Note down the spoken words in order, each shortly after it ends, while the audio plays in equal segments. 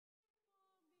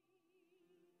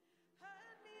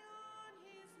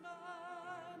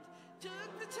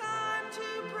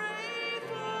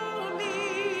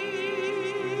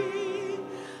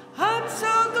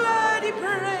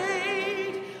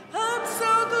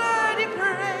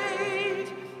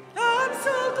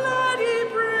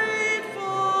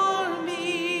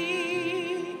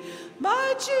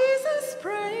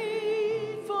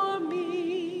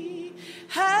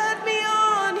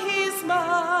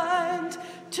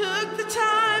took the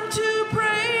time to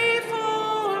pray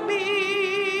for me.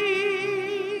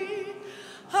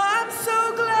 I'm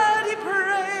so glad he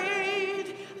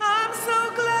prayed. I'm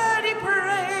so glad he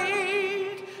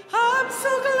prayed. I'm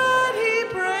so glad he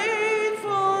prayed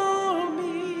for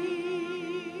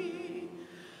me.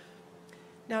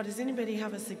 Now, does anybody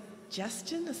have a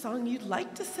suggestion, a song you'd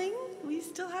like to sing? We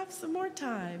still have some more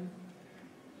time.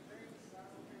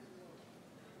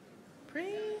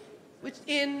 Pray? Which,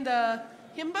 in the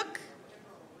hymn book?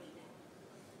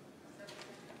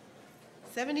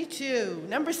 72.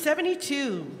 Number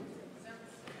 72.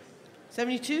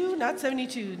 72? Not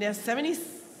 72. Now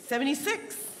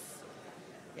 76.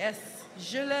 Yes.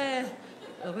 Je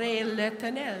louerai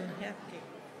l'Éternel. Yeah, okay.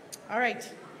 All right.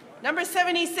 Number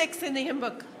 76 in the hymn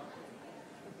book.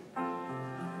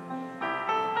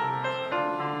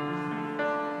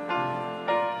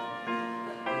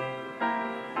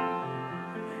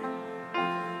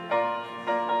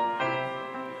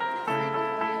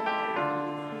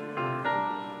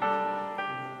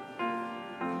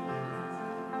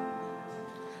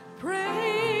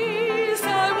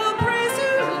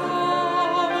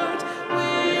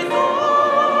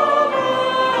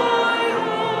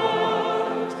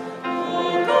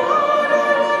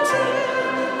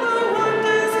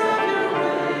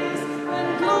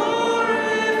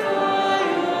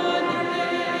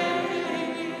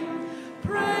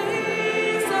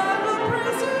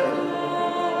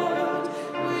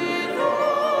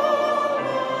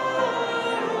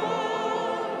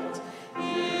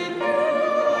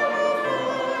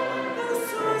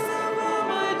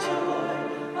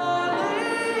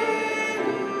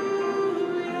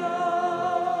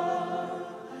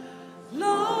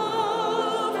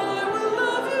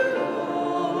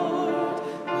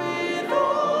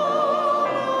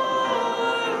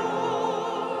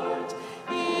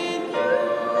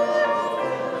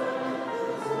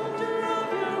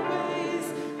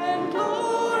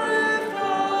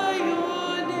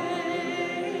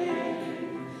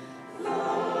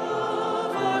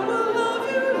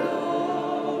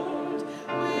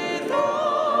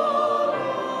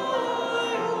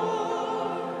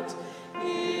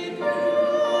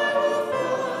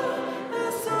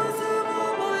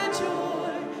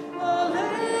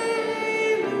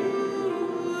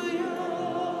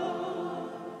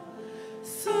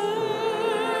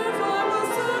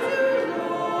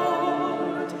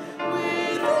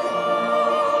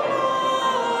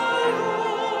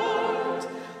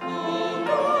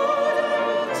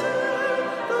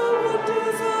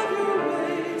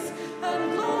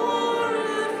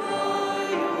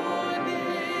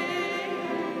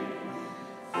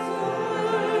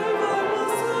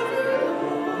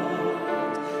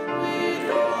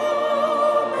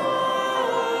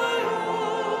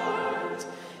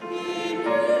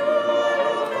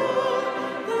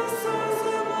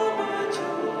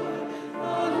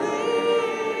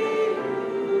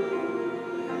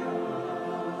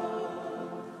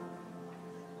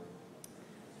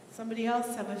 Somebody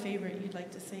else have a favorite you'd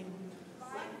like to sing?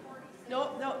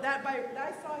 No,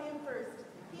 I saw him first.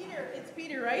 Peter, it's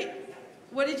Peter, right?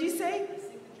 What did you say? Sing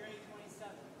the Journey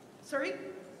 27. Sorry?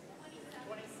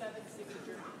 27, Sing the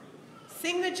Journey.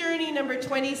 Sing the Journey, number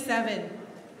 27.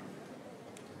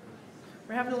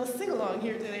 We're having a little sing-along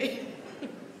here today.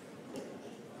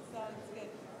 Sounds good.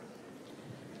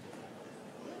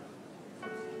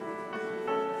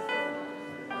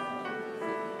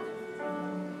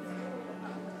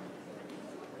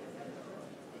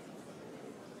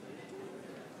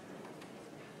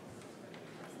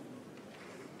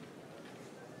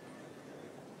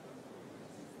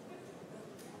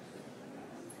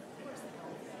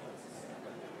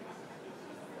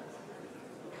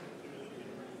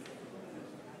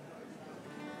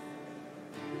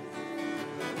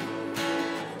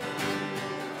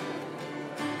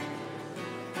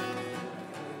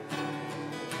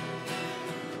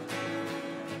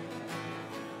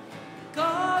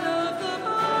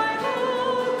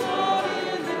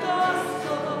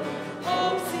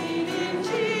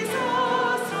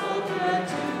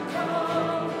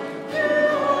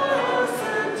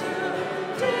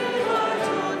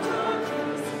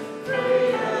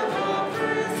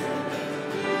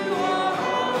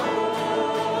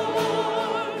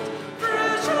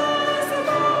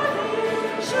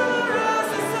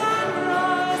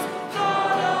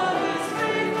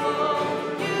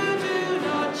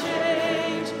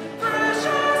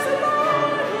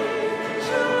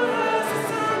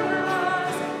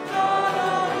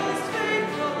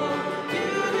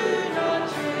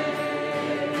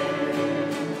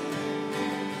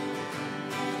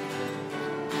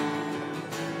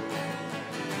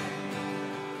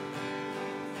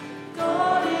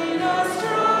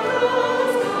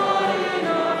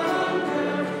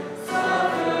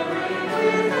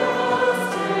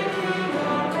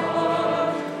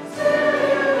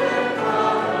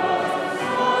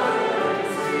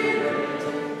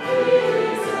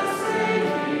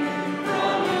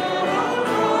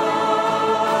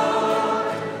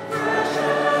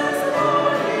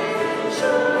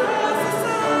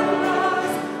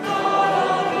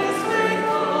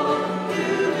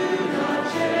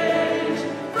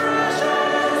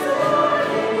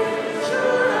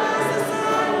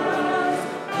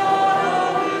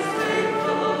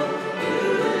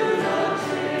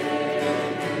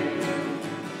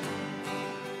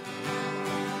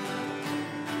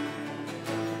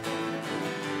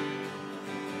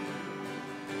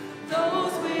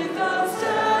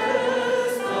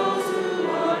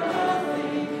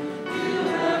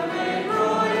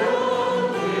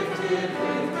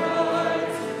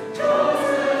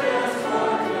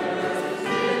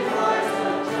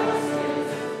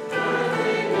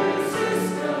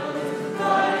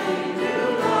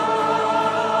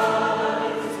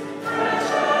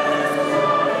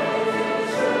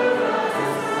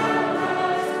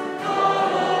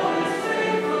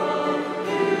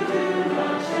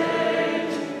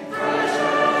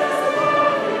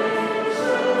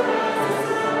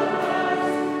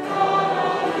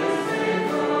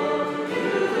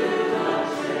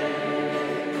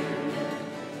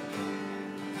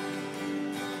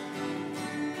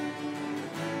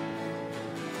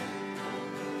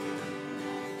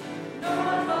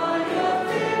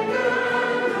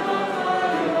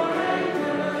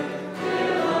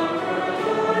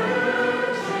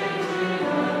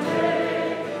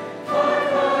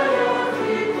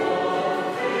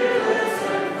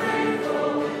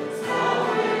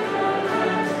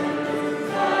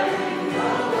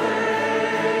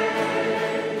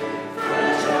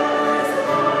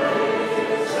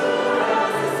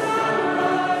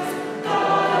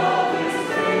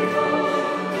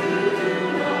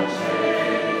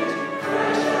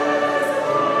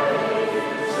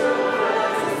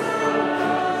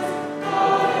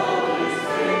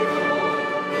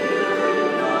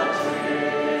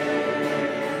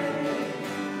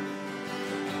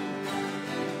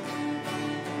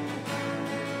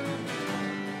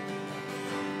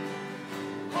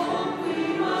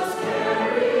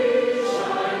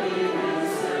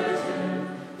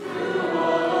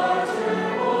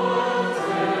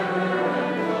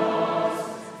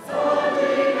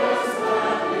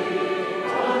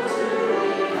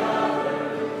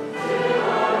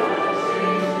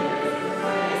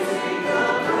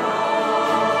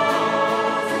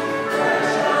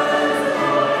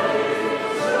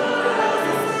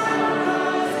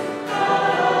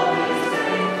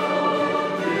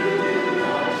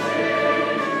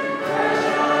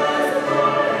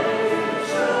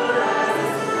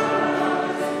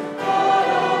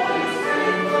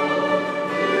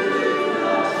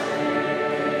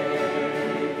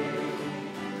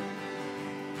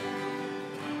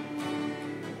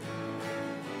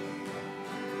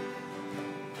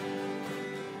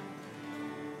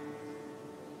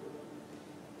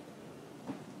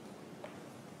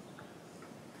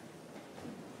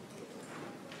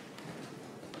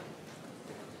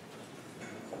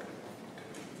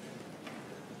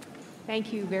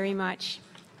 Thank you very much.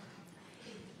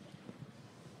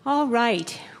 All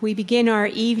right, we begin our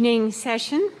evening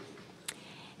session,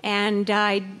 and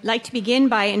I'd like to begin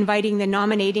by inviting the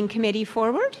nominating committee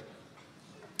forward,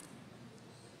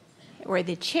 or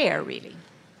the chair, really.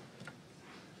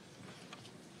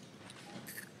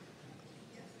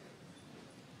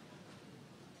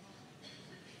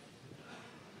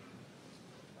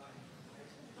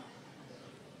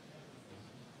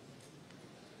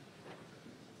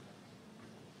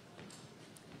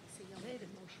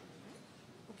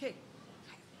 Okay.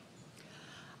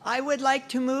 I would like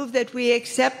to move that we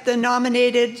accept the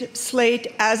nominated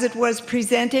slate as it was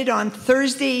presented on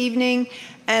Thursday evening,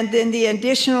 and then the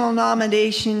additional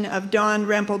nomination of Dawn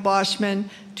Rempel-Boschman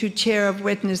to Chair of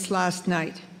Witness last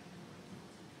night.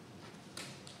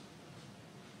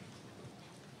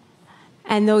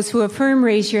 And those who affirm,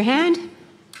 raise your hand.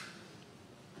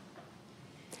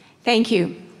 Thank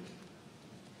you.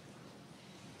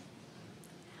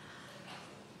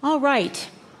 All right.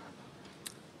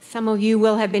 Some of you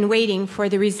will have been waiting for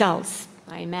the results,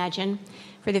 I imagine,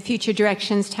 for the Future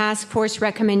Directions Task Force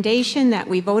recommendation that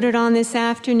we voted on this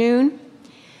afternoon.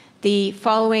 The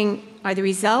following are the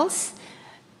results.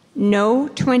 No,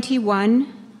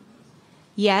 21,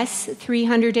 yes,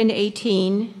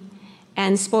 318,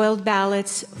 and spoiled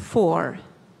ballots, 4.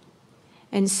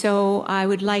 And so I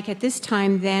would like at this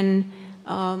time then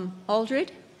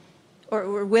Aldred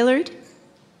or Willard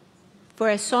for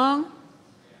a song.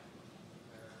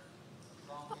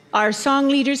 Our song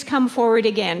leaders come forward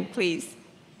again, please.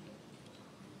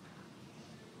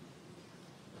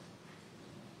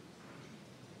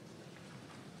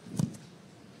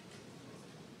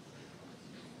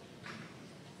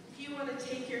 If you want to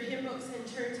take your hymn books and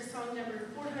turn to song number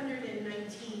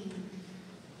 419.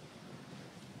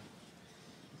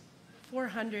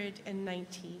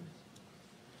 419.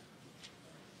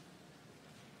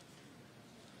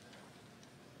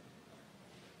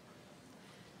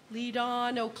 Lead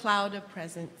on, O cloud of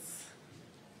presence.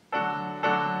 Do you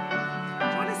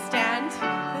want to stand?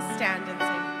 Let's stand and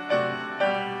sing.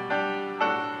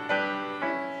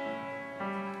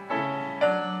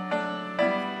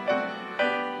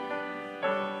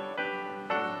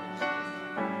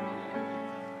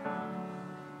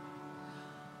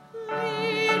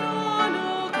 Lead on,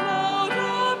 O cloud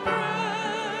of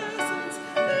presence,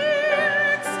 the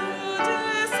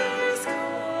Exodus is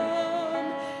come.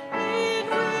 In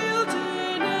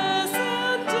wilderness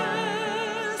and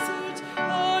desert,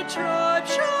 our tribe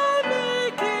shall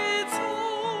make its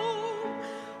home.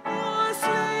 Our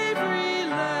slavery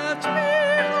left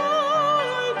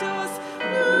behind us,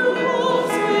 new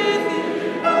hopes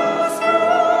within us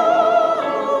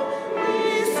grow. We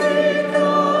seek the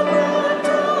land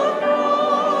of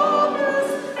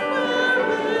promise, where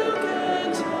milk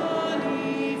and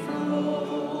honey flow.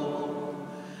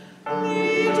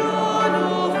 Lead on, O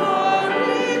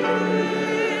fiery pillar,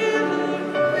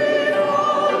 we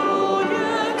follow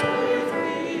yet with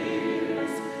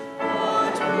fears,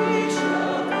 but we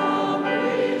shall come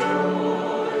rejoicing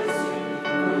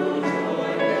through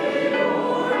joy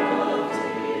reborn of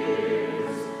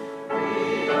tears.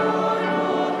 We are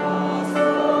not lost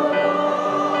or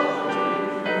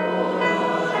wandering, for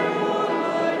by your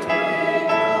light we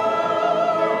come,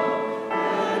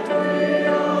 and we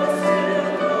are still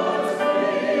God's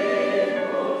people.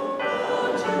 The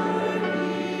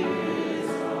journey is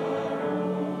our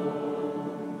own.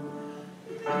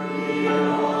 Lead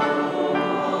on, O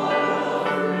God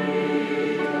of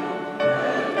freedom,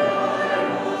 and guide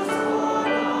us on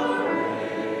our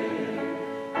way,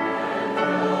 and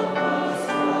help us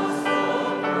trust the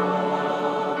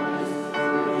promise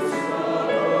through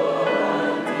struggle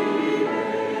and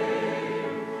delay.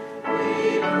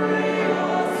 We pray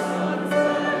our sons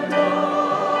and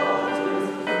daughters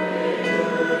may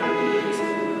journey to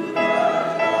the land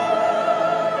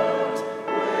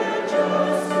where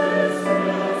justice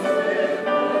rules with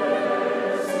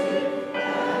mercy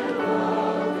and love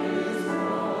is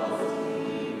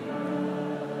lofty ground.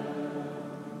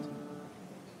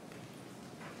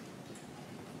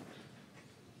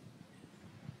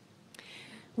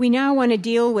 We now want to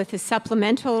deal with the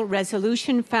supplemental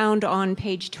resolution found on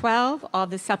page 12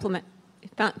 of the supplement,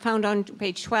 found on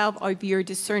page 12 of your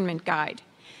discernment guide.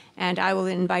 And I will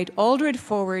invite Aldred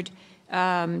forward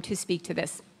to speak to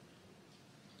this.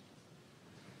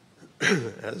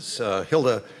 As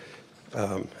Hilda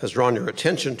has drawn your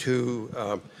attention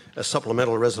to a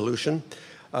supplemental resolution,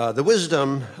 the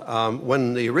wisdom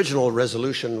when the original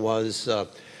resolution was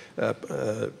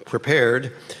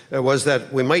prepared was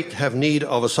that we might have need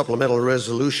of a supplemental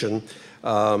resolution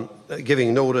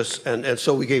giving notice, and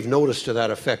so we gave notice to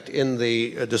that effect in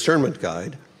the discernment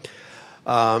guide.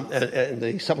 And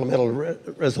the supplemental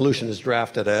resolution is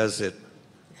drafted as it,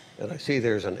 and I see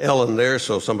there's an L in there,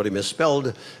 so somebody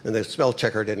misspelled, and the spell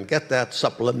checker didn't get that,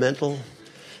 supplemental.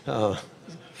 The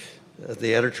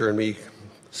editor and me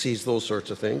sees those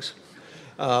sorts of things.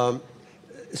 But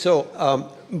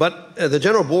the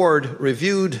General Board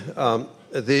reviewed,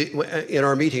 in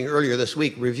our meeting earlier this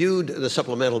week, reviewed the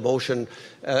supplemental motion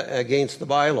against the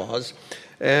bylaws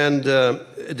and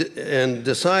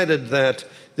decided that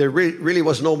there really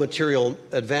was no material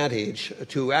advantage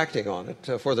to acting on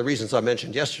it for the reasons I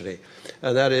mentioned yesterday.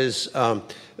 And that is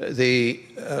the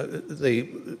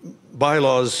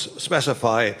bylaws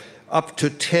specify up to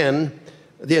 10.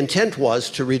 The intent was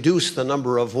to reduce the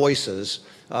number of voices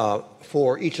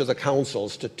for each of the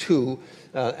councils to 2,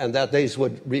 and that these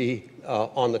would be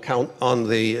on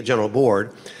the General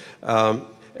Board. So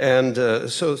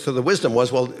the wisdom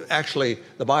was, well, actually,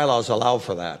 the bylaws allow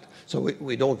for that. So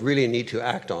we don't really need to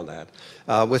act on that.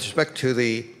 With respect to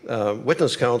the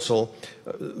Witness Council,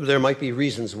 there might be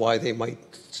reasons why they might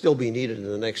still be needed in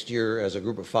the next year as a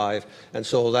group of 5. And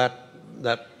so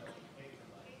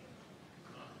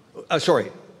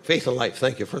sorry, Faith and Life,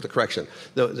 thank you for the correction.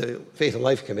 The Faith and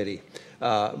Life Committee,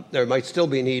 there might still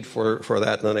be need for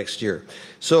that in the next year.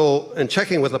 So in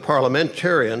checking with the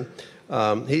parliamentarian,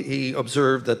 he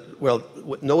observed that, well,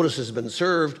 notice has been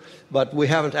served, but we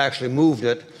haven't actually moved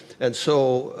it, and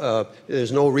so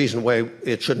there's no reason why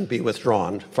it shouldn't be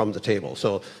withdrawn from the table.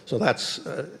 So that's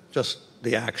just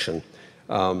the action.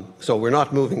 So we're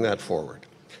not moving that forward.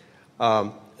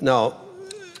 Now,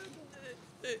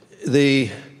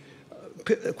 the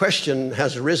question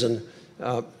has arisen,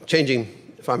 changing,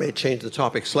 if I may change the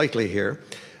topic slightly here.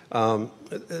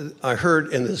 I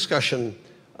heard in the discussion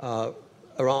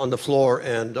around the floor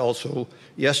and also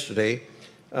yesterday,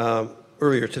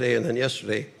 earlier today and then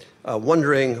yesterday,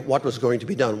 wondering what was going to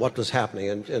be done, what was happening.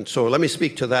 And so let me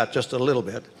speak to that just a little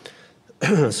bit.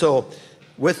 So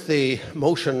with the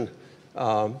motion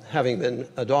having been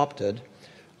adopted,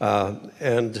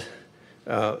 and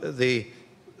the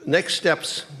next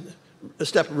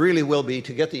step really will be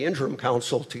to get the interim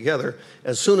council together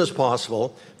as soon as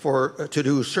possible to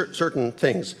do certain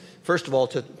things. First of all,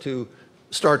 to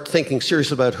start thinking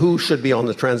seriously about who should be on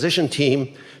the transition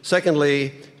team.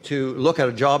 Secondly, to look at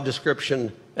a job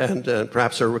description and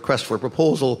perhaps a request for a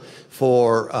proposal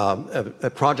for a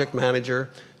project manager,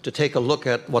 to take a look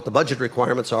at what the budget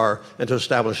requirements are and to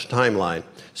establish a timeline.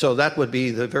 So that would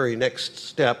be the very next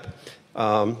step.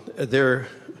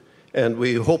 And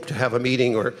we hope to have a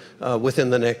meeting within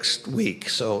the next week.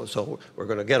 So we're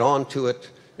going to get on to it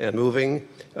and moving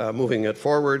it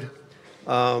forward.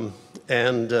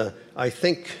 I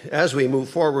think as we move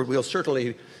forward, we'll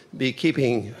certainly be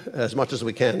keeping, as much as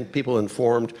we can, people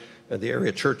informed, the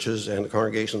area churches and the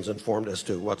congregations informed as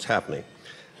to what's happening.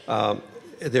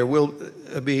 There will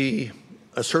be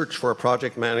a search for a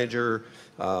project manager.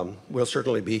 We'll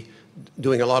certainly be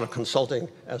doing a lot of consulting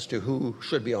as to who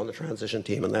should be on the transition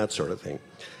team and that sort of thing.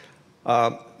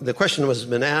 The question has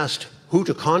been asked who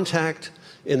to contact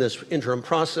in this interim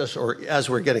process, or as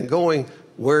we're getting going,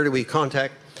 where do we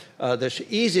contact? The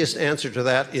easiest answer to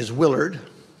that is Willard.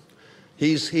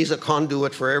 He's a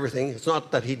conduit for everything. It's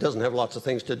not that he doesn't have lots of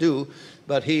things to do,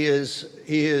 but he is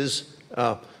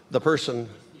the person.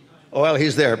 Oh, well,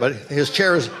 he's there, but his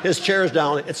chair is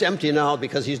down. It's empty now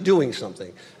because he's doing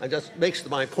something. That just makes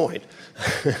my point.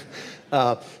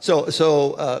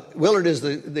 So Willard is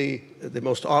the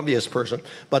most obvious person.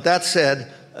 But that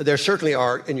said, there certainly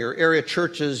are, in your area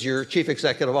churches, your chief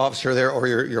executive officer there or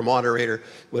your moderator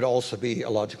would also be a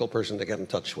logical person to get in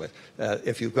touch with.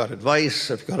 If you've got advice,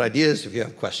 if you've got ideas, if you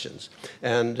have questions.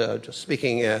 And just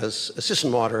speaking as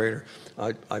assistant moderator,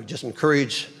 I just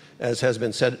encourage, as has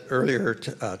been said earlier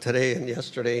today and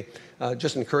yesterday,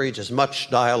 just encourage as much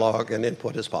dialogue and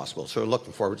input as possible. So we're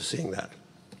looking forward to seeing that.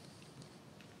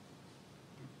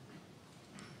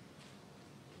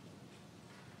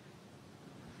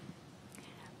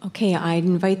 Okay, I'd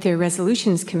invite the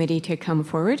Resolutions Committee to come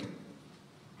forward.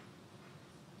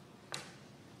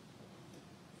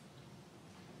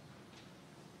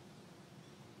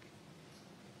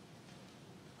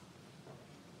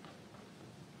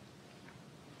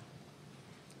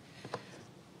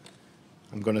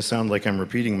 I'm going to sound like I'm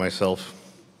repeating myself,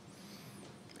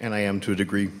 and I am to a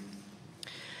degree.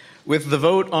 With the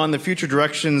vote on the Future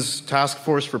Directions Task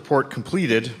Force report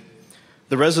completed,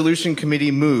 the Resolution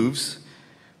Committee moves,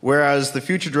 whereas the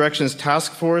Future Directions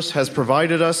Task Force has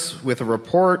provided us with a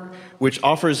report which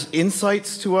offers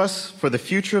insights to us for the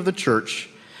future of the church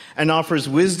and offers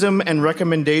wisdom and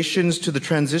recommendations to the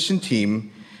transition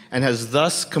team and has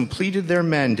thus completed their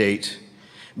mandate,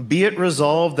 be it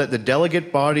resolved that the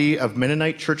delegate body of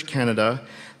Mennonite Church Canada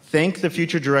thank the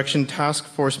Future Direction Task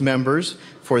Force members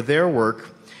for their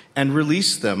work and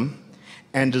release them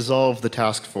and dissolve the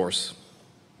task force.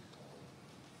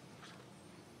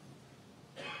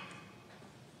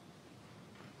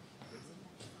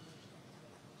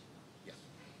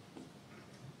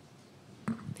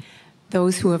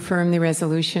 Those who affirm the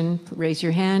resolution, raise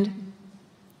your hand.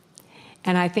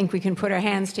 And I think we can put our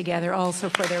hands together also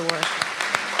for their work.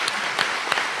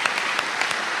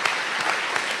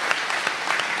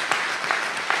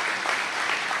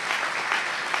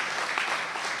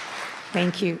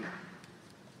 Thank you.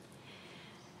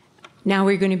 Now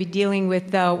we're going to be dealing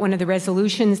with one of the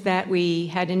resolutions that we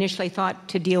had initially thought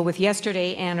to deal with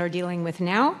yesterday and are dealing with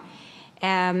now.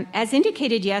 As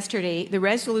indicated yesterday, the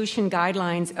resolution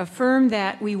guidelines affirm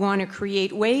that we want to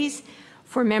create ways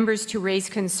for members to raise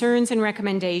concerns and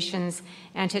recommendations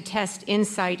and to test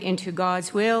insight into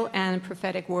God's will and the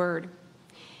prophetic word.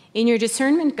 In your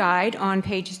discernment guide on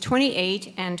pages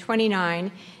 28 and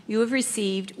 29, you have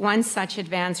received one such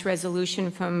advance resolution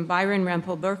from Byron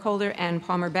Rempel Burkholder and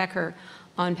Palmer Becker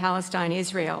on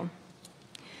Palestine-Israel.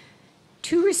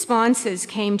 2 responses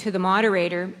came to the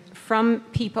moderator from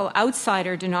people outside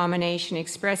our denomination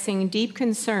expressing deep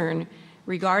concern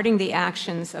regarding the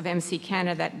actions of MC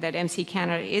Canada that MC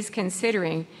Canada is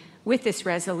considering with this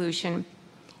resolution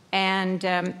and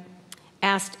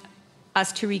asked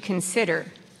us to reconsider.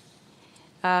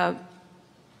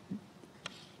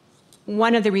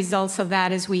 One of the results of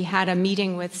that is we had a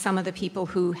meeting with some of the people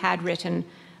who had written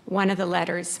one of the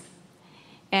letters.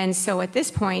 And so at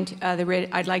this point,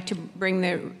 I'd like to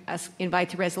invite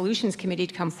the Resolutions Committee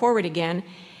to come forward again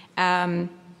and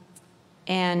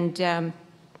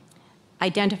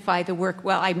identify the work.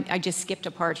 Well, I just skipped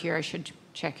a part here. I should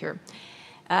check here.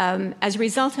 As a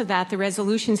result of that, the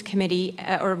Resolutions Committee,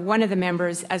 or one of the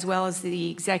members, as well as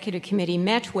the Executive Committee,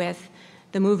 met with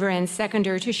the mover and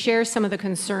seconder to share some of the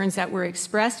concerns that were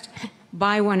expressed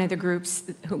by one of the groups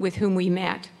with whom we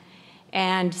met.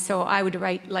 And so I would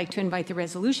like to invite the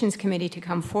Resolutions Committee to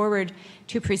come forward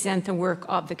to present the work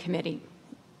of the committee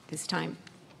this time.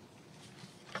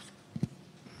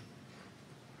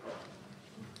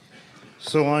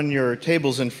 So on your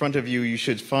tables in front of you, you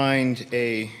should find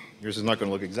yours is not going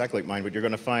to look exactly like mine, but you're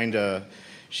going to find a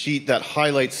sheet that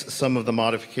highlights some of the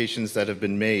modifications that have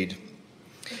been made.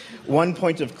 One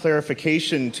point of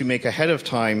clarification to make ahead of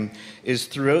time is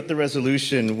throughout the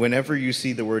resolution, whenever you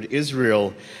see the word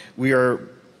Israel, this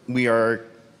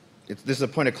is a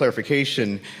point of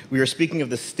clarification, we are speaking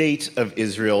of the state of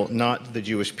Israel, not the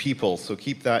Jewish people, so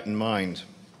keep that in mind.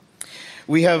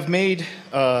 We have made,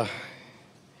 okay,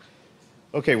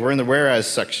 we're in the whereas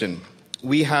section.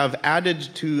 We have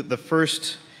added to the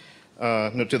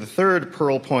third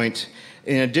Pearl point,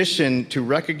 in addition to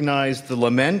recognize the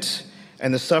lament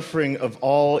and the suffering of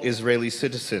all Israeli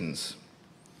citizens.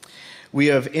 We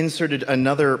have inserted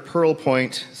another Pearl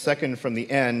point, second from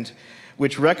the end,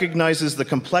 which recognizes the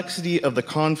complexity of the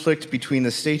conflict between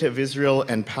the State of Israel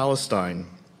and Palestine.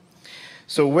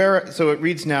 So it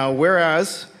reads now,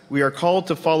 whereas we are called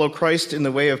to follow Christ in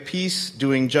the way of peace,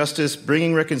 doing justice,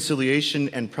 bringing reconciliation,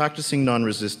 and practicing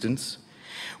non-resistance,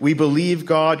 we believe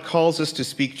God calls us to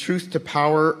speak truth to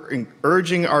power,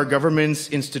 urging our governments,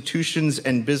 institutions,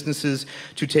 and businesses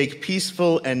to take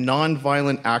peaceful and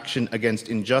nonviolent action against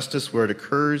injustice where it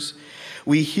occurs.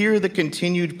 We hear the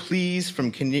continued pleas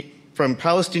from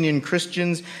Palestinian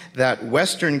Christians that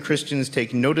Western Christians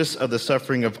take notice of the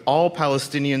suffering of all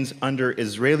Palestinians under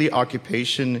Israeli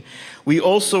occupation. We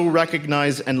also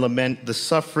recognize and lament the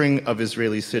suffering of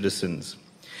Israeli citizens.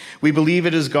 We believe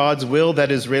it is God's will that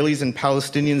Israelis and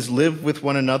Palestinians live with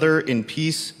one another in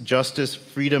peace, justice,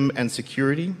 freedom, and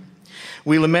security.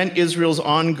 We lament Israel's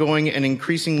ongoing and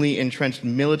increasingly entrenched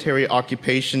military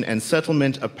occupation and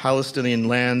settlement of Palestinian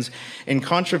lands in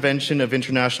contravention of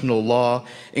international law,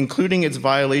 including its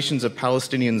violations of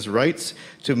Palestinians' rights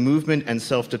to movement and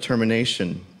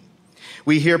self-determination.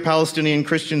 We hear Palestinian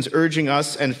Christians urging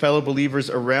us and fellow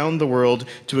believers around the world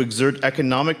to exert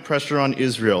economic pressure on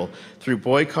Israel through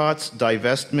boycotts,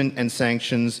 divestment, and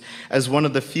sanctions as one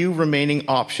of the few remaining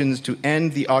options to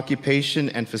end the occupation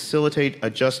and facilitate a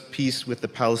just peace with the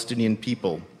Palestinian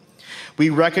people.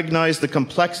 We recognize the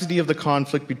complexity of the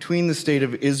conflict between the State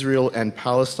of Israel and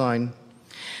Palestine.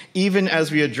 Even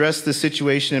as we address the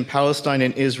situation in Palestine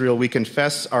and Israel, we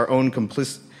confess our own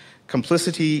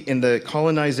complicity in the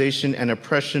colonization and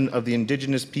oppression of the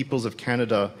Indigenous peoples of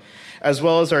Canada, as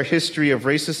well as our history of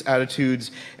racist attitudes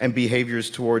and behaviors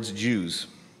towards Jews.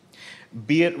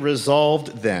 Be it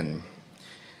resolved then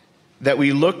that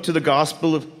we look to the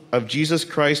gospel of Jesus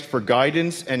Christ for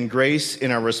guidance and grace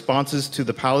in our responses to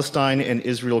the Palestine and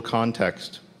Israel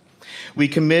context. We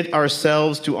commit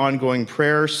ourselves to ongoing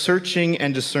prayer, searching,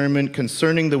 and discernment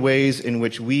concerning the ways in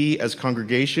which we as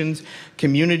congregations,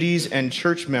 communities, and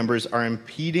church members are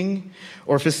impeding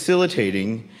or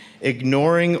facilitating,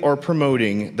 ignoring, or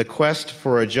promoting the quest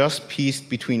for a just peace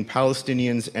between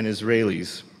Palestinians and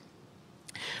Israelis.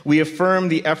 We affirm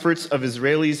the efforts of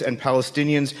Israelis and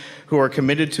Palestinians who are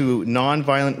committed to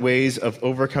nonviolent ways of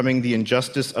overcoming the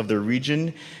injustice of the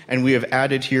region, and we have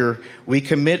added here, we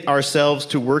commit ourselves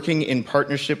to working in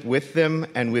partnership with them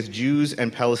and with Jews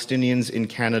and Palestinians in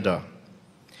Canada.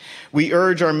 We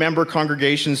urge our member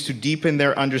congregations to deepen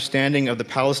their understanding of the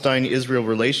Palestine-Israel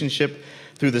relationship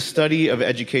through the study of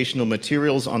educational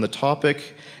materials on the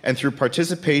topic and through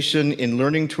participation in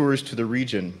learning tours to the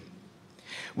region.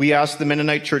 We ask the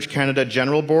Mennonite Church Canada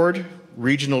General Board,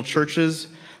 regional churches,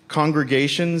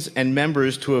 congregations, and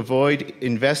members to avoid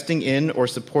investing in or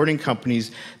supporting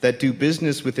companies that do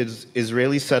business with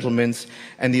Israeli settlements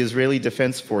and the Israeli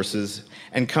Defense Forces,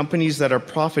 and companies that are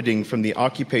profiting from the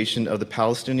occupation of the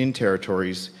Palestinian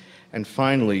territories. And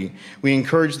finally, we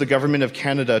encourage the Government of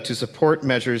Canada to support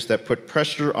measures that put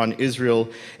pressure on Israel,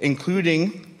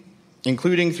 including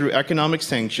through economic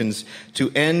sanctions, to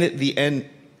end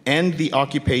the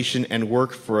occupation and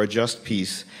work for a just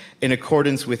peace in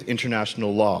accordance with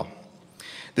international law.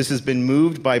 This has been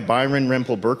moved by Byron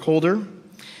Rempel Burkholder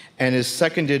and is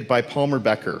seconded by Palmer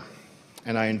Becker.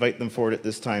 And I invite them forward at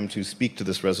this time to speak to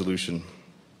this resolution.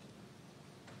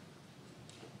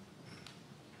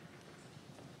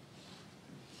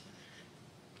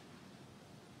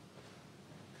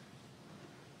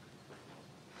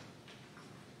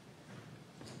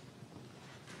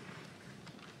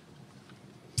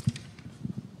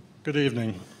 Good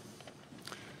evening.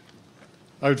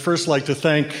 I would first like to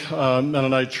thank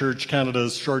Mennonite Church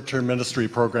Canada's short-term ministry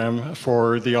program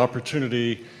for the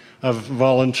opportunity of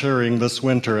volunteering this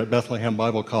winter at Bethlehem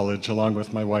Bible College along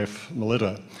with my wife,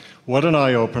 Melita. What an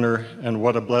eye-opener and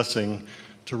what a blessing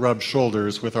to rub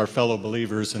shoulders with our fellow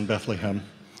believers in Bethlehem.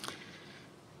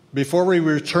 Before we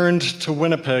returned to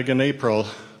Winnipeg in April,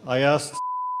 I asked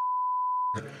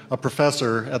a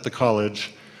professor at the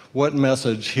college what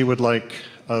message he would like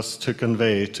us to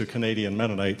convey to Canadian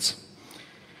Mennonites.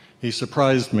 He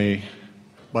surprised me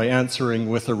by answering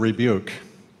with a rebuke.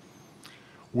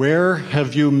 Where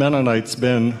have you Mennonites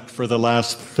been for the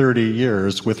last 30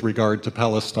 years with regard to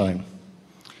Palestine?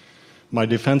 My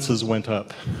defenses went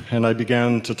up, and I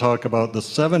began to talk about the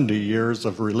 70 years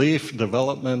of relief,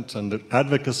 development, and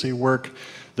advocacy work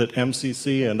that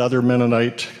MCC and other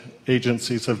Mennonite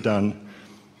agencies have done.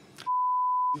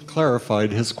 He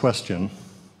clarified his question.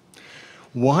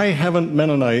 Why haven't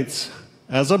Mennonites,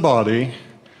 as a body,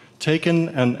 taken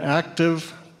an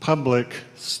active public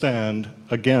stand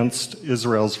against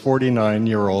Israel's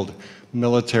 49-year-old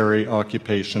military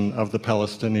occupation of the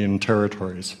Palestinian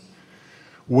territories?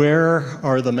 Where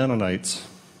are the Mennonites?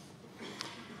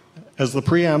 As the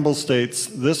preamble states,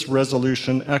 this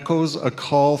resolution echoes a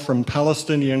call from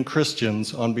Palestinian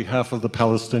Christians on behalf of the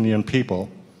Palestinian people.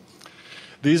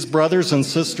 These brothers and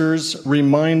sisters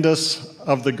remind us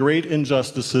of the great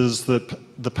injustices that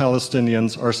the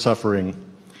Palestinians are suffering.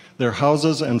 Their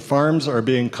houses and farms are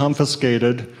being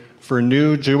confiscated for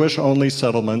new Jewish-only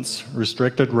settlements,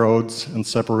 restricted roads, and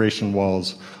separation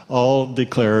walls, all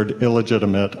declared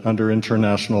illegitimate under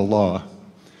international law.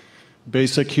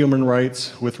 Basic human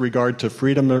rights with regard to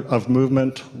freedom of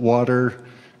movement, water,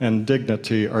 and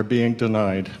dignity are being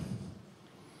denied.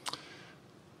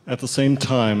 At the same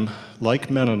time, like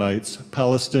Mennonites,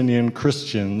 Palestinian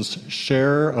Christians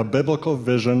share a biblical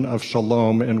vision of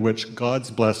shalom in which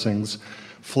God's blessings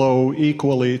flow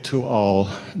equally to all,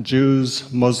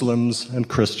 Jews, Muslims, and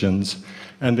Christians,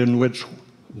 and in which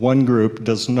one group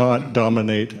does not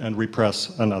dominate and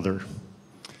repress another.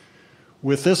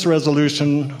 With this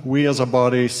resolution, we as a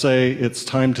body say it's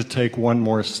time to take one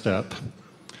more step.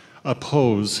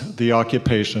 Oppose the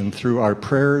occupation through our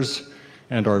prayers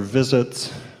and our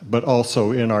visits, but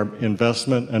also in our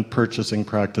investment and purchasing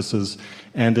practices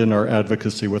and in our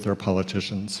advocacy with our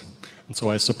politicians. And so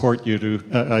I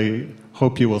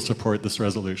hope you will support this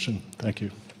resolution. Thank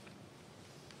you.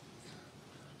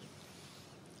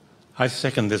 I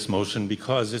second this motion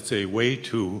because it's a way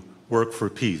to work for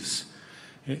peace.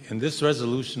 In this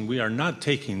resolution, we are not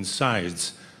taking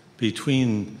sides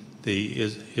between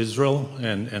Israel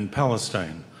and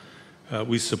Palestine.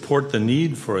 We support the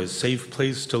need for a safe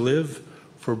place to live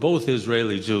for both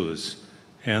Israeli Jews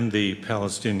and the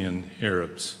Palestinian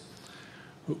Arabs.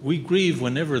 We grieve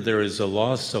whenever there is a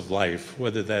loss of life,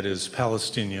 whether that is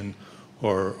Palestinian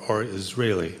or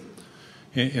Israeli.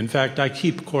 In fact, I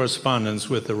keep correspondence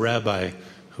with a rabbi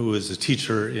who is a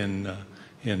teacher in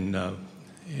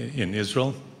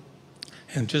Israel.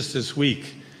 And just this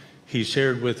week, he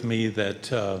shared with me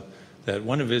that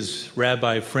one of his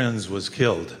rabbi friends was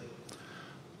killed.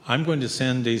 I'm going to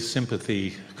send a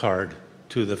sympathy card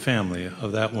to the family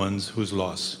of that one who's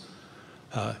lost.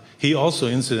 He also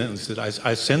incidentally said,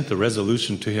 I sent the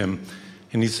resolution to him,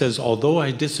 and he says, although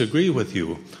I disagree with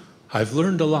you, I've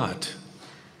learned a lot,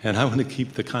 and I want to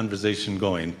keep the conversation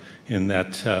going in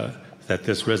that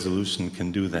this resolution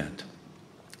can do that.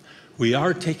 We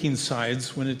are taking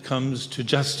sides when it comes to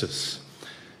justice.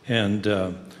 And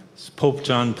Pope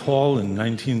John Paul in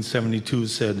 1972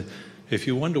 said, if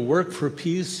you want to work for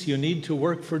peace, you need to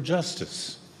work for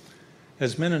justice.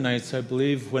 As Mennonites, I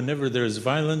believe whenever there's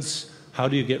violence, how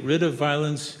do you get rid of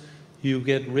violence? You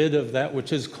get rid of that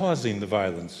which is causing the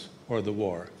violence or the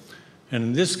war. And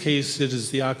in this case, it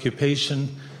is the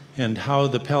occupation and how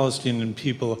the Palestinian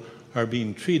people are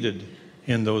being treated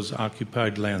in those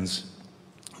occupied lands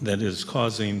that is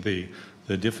causing the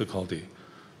difficulty.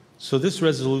 So this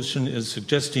resolution is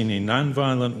suggesting a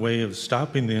nonviolent way of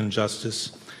stopping the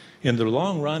injustice. In the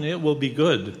long run, it will be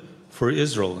good for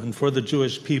Israel and for the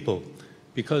Jewish people,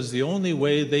 because the only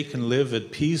way they can live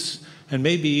at peace and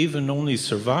maybe even only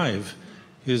survive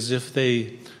is if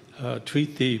they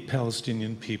treat the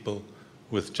Palestinian people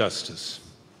with justice.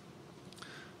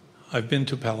 I've been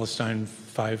to Palestine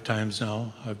 5 times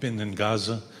now. I've been in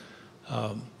Gaza.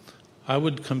 I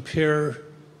would compare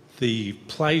the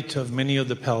plight of many of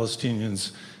the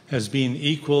Palestinians as being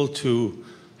equal to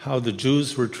how the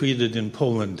Jews were treated in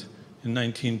Poland in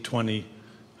 1920,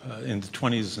 in the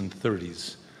 20s and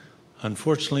 30s.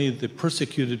 Unfortunately, the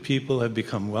persecuted people have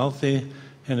become wealthy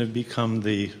and have become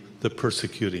the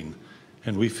persecuting.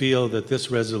 And we feel that this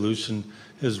resolution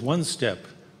is one step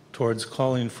towards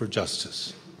calling for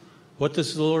justice. What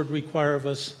does the Lord require of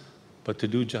us? But to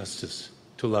do justice,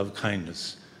 to love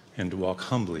kindness, and to walk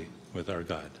humbly with our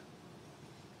God.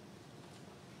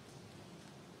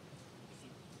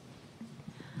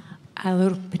 I'll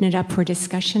open it up for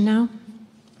discussion now.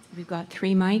 We've got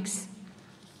 3 mics.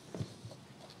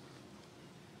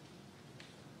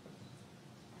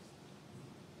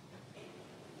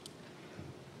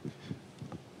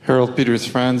 Harold Peters,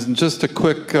 friends, and just a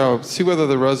quick, see whether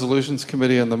the Resolutions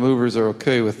Committee and the movers are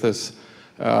okay with this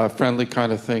friendly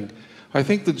kind of thing. I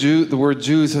think the word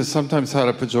Jews has sometimes had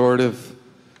a pejorative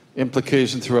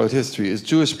implication throughout history. Is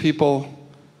Jewish people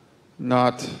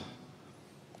not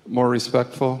more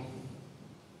respectful?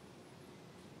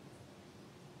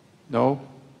 No?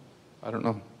 I don't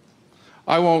know.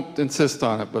 I won't insist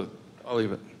on it, but I'll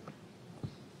leave it.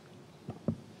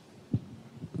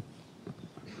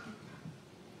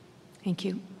 Thank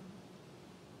you.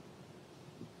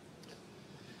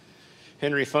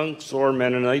 Henry Funks, or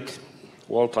Mennonite,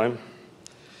 Waldheim.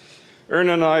 Ern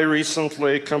and I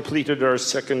recently completed our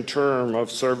 2nd term of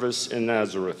service in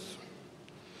Nazareth,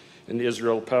 in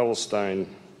Israel,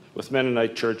 Palestine, with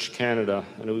Mennonite Church Canada,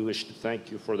 and we wish to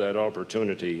thank you for that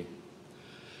opportunity.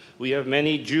 We have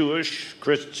many Jewish,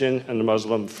 Christian, and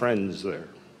Muslim friends there.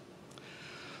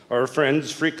 Our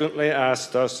friends frequently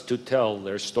asked us to tell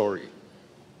their story.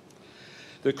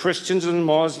 The Christians and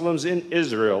Muslims in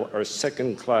Israel are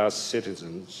second-class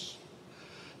citizens.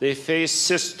 They face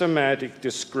systematic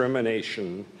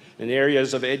discrimination in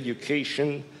areas of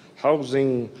education,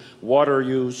 housing, water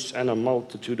use, and a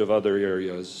multitude of other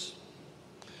areas.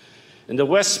 In the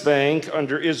West Bank,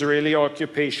 under Israeli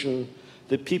occupation,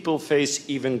 the people face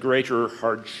even greater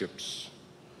hardships.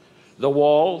 The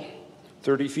wall,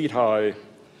 30 feet high,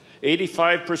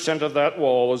 85% of that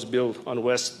wall is built on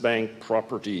West Bank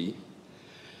property.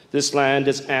 This land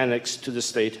is annexed to the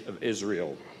state of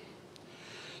Israel.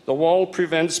 The wall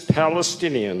prevents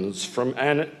Palestinians from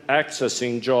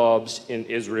accessing jobs in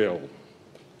Israel.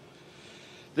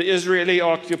 The Israeli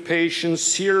occupation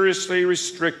seriously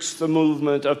restricts the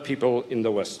movement of people in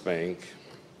the West Bank.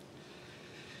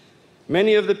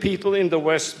 Many of the people in the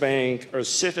West Bank are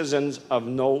citizens of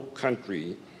no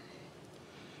country.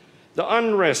 The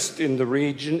unrest in the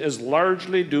region is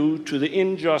largely due to the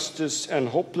injustice and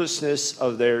hopelessness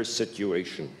of their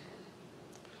situation.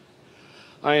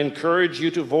 I encourage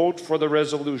you to vote for the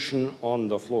resolution on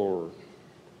the floor.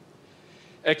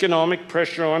 Economic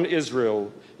pressure on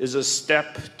Israel is a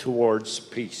step towards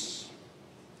peace.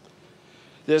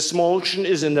 This motion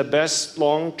is in the best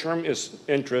long-term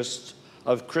interests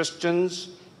of Christians,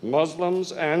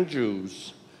 Muslims, and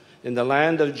Jews in the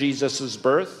land of Jesus'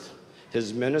 birth,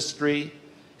 his ministry,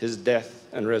 his death,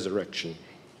 and resurrection.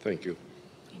 Thank you.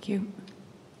 Thank you.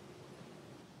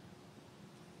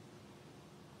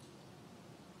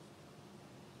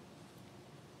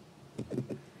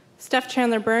 Steph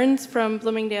Chandler Burns from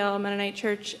Bloomingdale Mennonite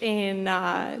Church in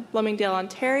Bloomingdale,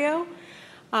 Ontario.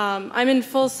 I'm in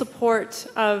full support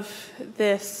of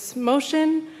this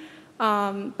motion,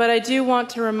 but I do want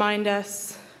to remind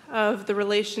us of the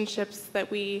relationships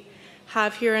that we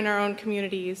have here in our own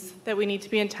communities that we need to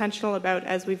be intentional about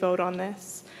as we vote on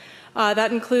this.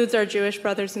 That includes our Jewish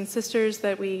brothers and sisters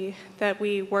that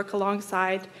we work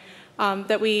alongside,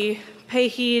 that we pay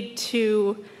heed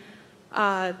to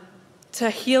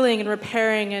healing and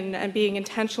repairing and being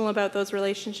intentional about those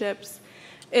relationships.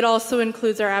 It also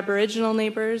includes our Aboriginal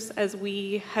neighbors, as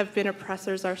we have been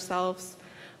oppressors ourselves.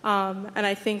 And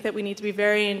I think that we need to be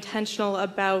very intentional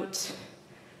about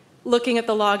looking at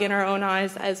the log in our own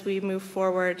eyes as we move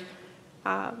forward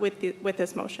with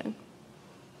this motion.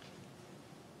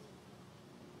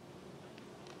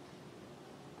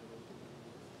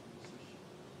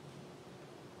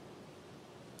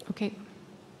 Okay.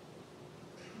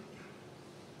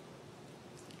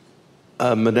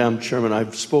 Madam Chairman,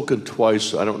 I've spoken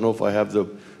twice. I don't know if I have the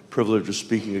privilege of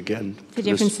speaking again. It's a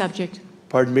different subject.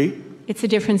 Pardon me? It's a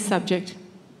different subject.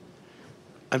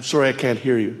 I'm sorry, I can't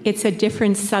hear you. It's a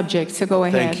different subject, so go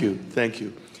ahead. Thank you. Thank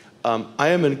you. I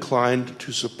am inclined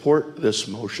to support this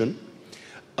motion.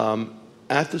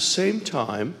 At the same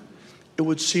time, it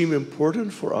would seem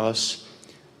important for us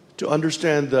to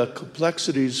understand the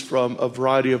complexities from a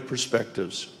variety of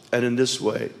perspectives. And in this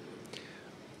way,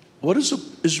 what does an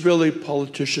Israeli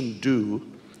politician do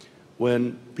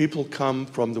when people come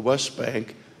from the West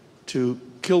Bank to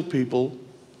kill people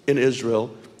in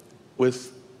Israel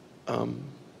with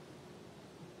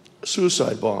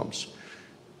suicide bombs?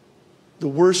 The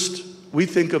worst, we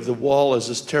think of the wall as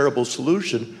this terrible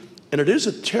solution, and it is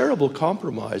a terrible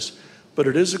compromise, but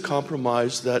it is a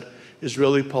compromise that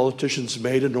Israeli politicians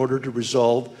made in order to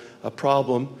resolve a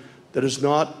problem that is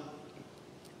not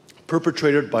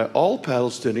perpetrated by all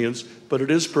Palestinians, but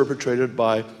it is perpetrated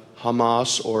by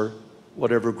Hamas or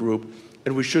whatever group,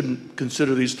 and we shouldn't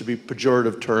consider these to be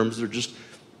pejorative terms. They're just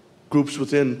groups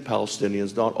within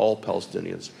Palestinians, not all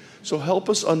Palestinians. So help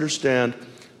us understand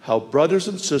how brothers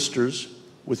and sisters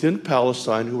within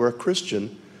Palestine who are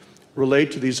Christian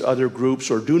relate to these other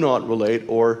groups, or do not relate,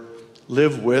 or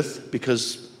live with,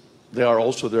 because they are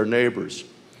also their neighbors.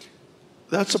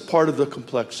 That's a part of the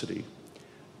complexity.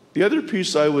 The other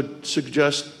piece I would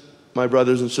suggest, my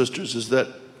brothers and sisters, is that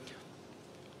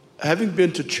having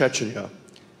been to Chechnya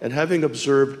and having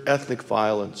observed ethnic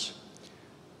violence,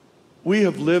 we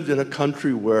have lived in a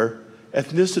country where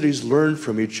ethnicities learn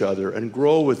from each other and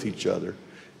grow with each other.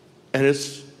 And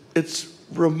it's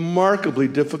remarkably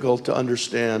difficult to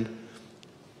understand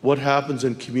what happens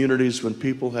in communities when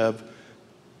people have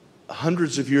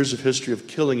hundreds of years of history of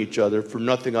killing each other for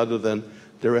nothing other than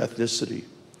their ethnicity.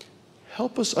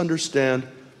 Help us understand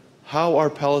how our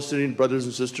Palestinian brothers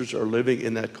and sisters are living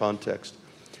in that context.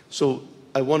 So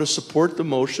I want to support the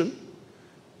motion,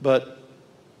 but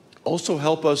also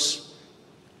help us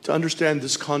to understand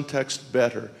this context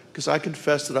better, because I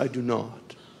confess that I do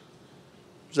not.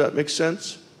 Does that make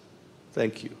sense?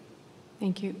 Thank you.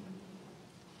 Thank you.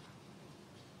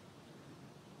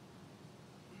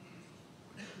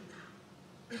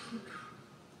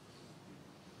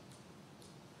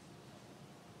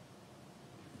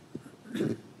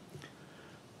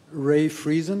 Ray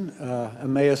Friesen,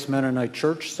 Emmaus Mennonite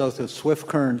Church, south of Swift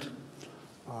Current.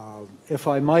 If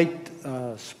I might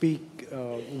speak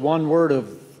one word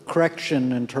of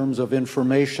correction in terms of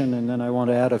information, and then I want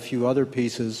to add a few other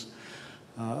pieces.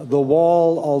 The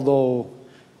wall, although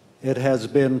it has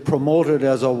been promoted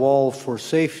as a wall for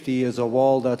safety, is a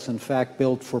wall that's in fact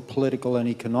built for political and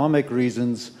economic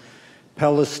reasons.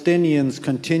 Palestinians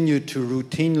continue to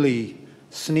routinely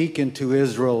sneak into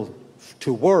Israel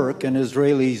to work, and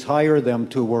Israelis hire them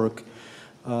to work.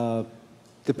 The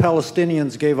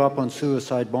Palestinians gave up on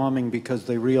suicide bombing because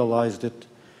they realized it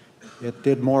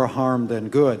did more harm than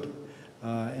good,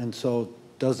 and so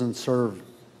doesn't serve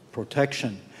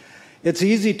protection. It's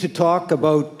easy to talk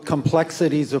about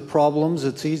complexities of problems.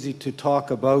 It's easy to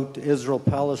talk about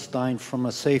Israel-Palestine from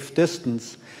a safe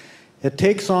distance. It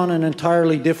takes on an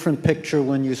entirely different picture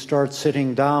when you start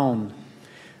sitting down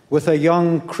with a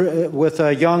young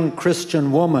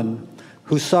Christian woman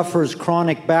who suffers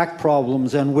chronic back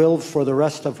problems and will for the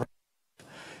rest of her life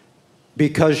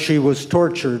because she was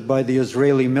tortured by the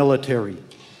Israeli military.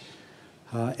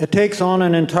 It takes on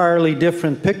an entirely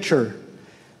different picture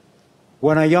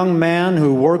when a young man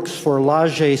who works for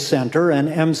Laje Center, an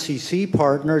MCC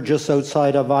partner just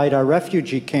outside of Ida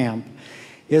refugee camp,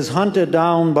 is hunted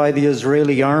down by the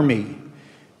Israeli army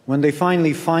When they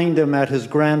finally find him at his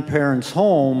grandparents'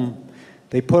 home,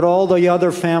 they put all the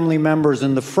other family members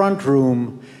in the front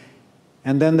room,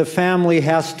 and then the family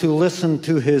has to listen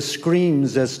to his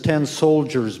screams as 10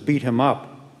 soldiers beat him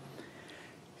up.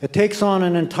 It takes on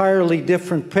an entirely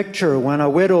different picture when a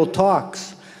widow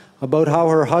talks about how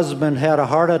her husband had a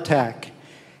heart attack.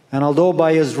 And although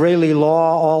by Israeli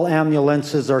law all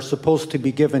ambulances are supposed to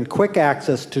be given quick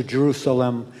access to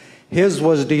Jerusalem, his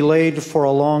was delayed for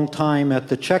a long time at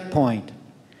the checkpoint.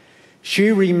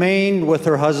 She remained with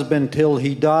her husband till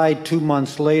he died 2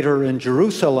 months later in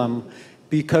Jerusalem,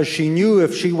 because she knew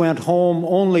if she went home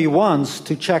only once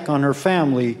to check on her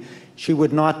family, she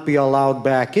would not be allowed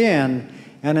back in.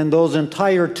 And in those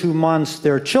entire 2 months,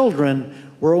 their children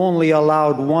were only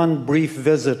allowed one brief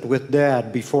visit with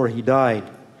Dad before he died.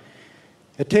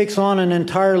 It takes on an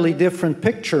entirely different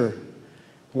picture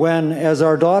when, as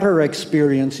our daughter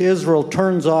experienced, Israel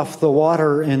turns off the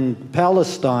water in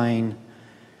Palestine,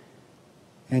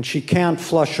 and she can't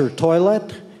flush her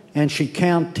toilet, and she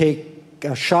can't take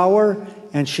a shower,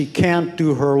 and she can't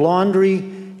do her laundry,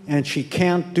 and she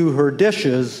can't do her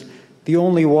dishes. The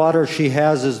only water she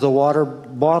has is the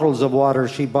bottles of water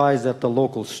she buys at the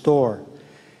local store.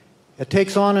 It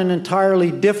takes on an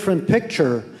entirely different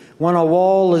picture when a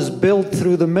wall is built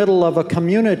through the middle of a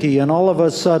community and all of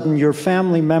a sudden your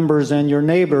family members and your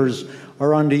neighbors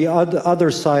are on the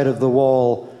other side of the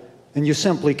wall and you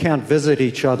simply can't visit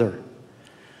each other.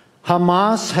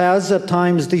 Hamas has at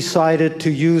times decided to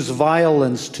use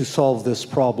violence to solve this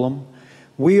problem.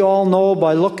 We all know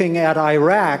by looking at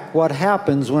Iraq what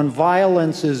happens when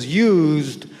violence is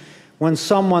used when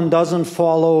someone doesn't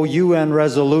follow UN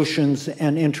resolutions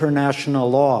and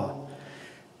international law.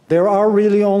 There are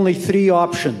really only 3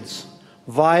 options: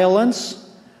 violence,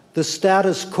 the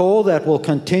status quo that will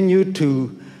continue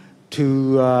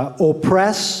to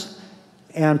oppress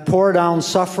and pour down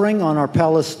suffering on our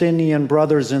Palestinian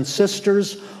brothers and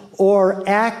sisters, or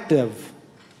active,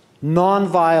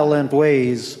 non-violent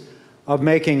ways of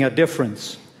making a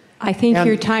difference. I think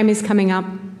your time is coming up.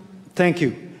 Thank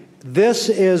you. This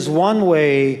is one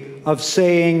way of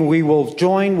saying we will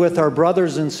join with our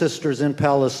brothers and sisters in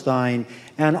Palestine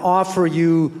and offer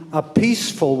you a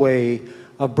peaceful way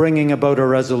of bringing about a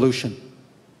resolution.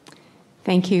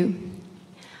 Thank you.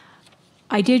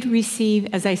 I did receive,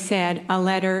 as I said, a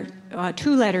letter,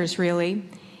 2 letters really,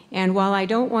 and while I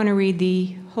don't want to read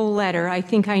the whole letter, I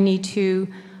think I need to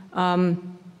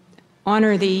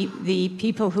honor the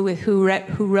people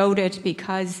who wrote it,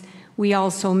 because we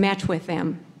also met with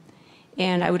them.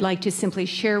 And I would like to simply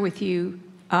share with you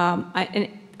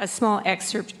a small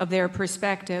excerpt of their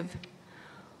perspective.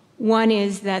 One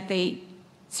is that they,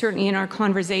 certainly in our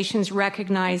conversations,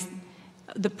 recognized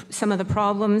some of the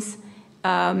problems.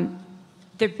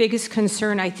 Their biggest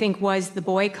concern, I think, was the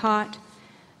boycott.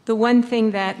 The one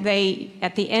thing that they,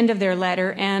 at the end of their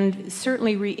letter, and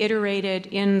certainly reiterated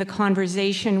in the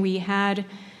conversation we had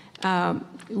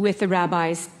with the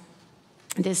rabbis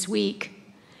this week,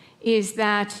 is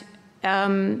that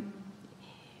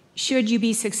should you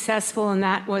be successful, and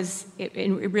that was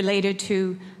related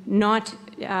to not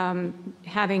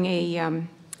having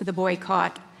the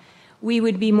boycott, we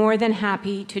would be more than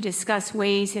happy to discuss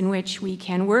ways in which we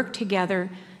can work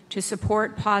together to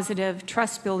support positive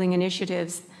trust-building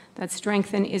initiatives that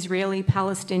strengthen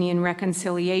Israeli-Palestinian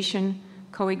reconciliation,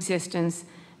 coexistence,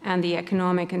 and the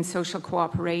economic and social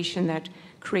cooperation that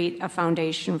create a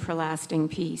foundation for lasting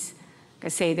peace. Like I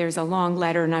say, there's a long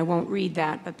letter, and I won't read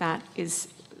that, but that is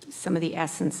some of the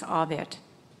essence of it.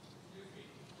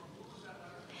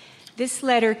 This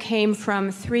letter came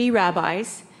from 3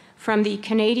 rabbis from the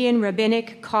Canadian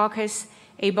Rabbinic Caucus,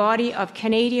 a body of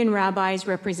Canadian rabbis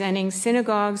representing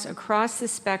synagogues across the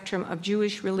spectrum of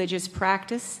Jewish religious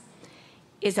practice,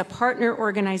 is a partner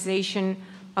organization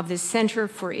of the Center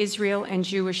for Israel and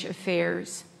Jewish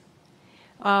Affairs.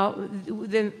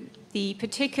 The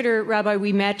particular rabbi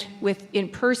we met with in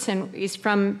person is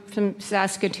from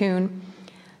Saskatoon.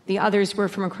 The others were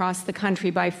from across the country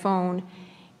by phone.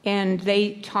 And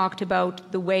they talked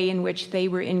about the way in which they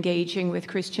were engaging with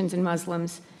Christians and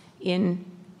Muslims in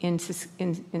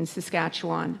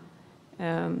Saskatchewan.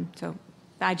 So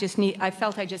I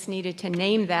felt I just needed to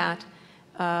name that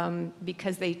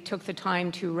because they took the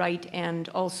time to write and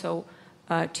also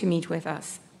to meet with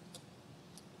us.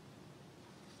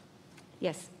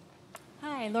 Yes.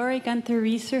 Hi, Laurie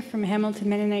Gunther-Reeser from Hamilton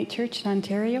Mennonite Church in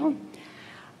Ontario.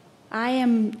 I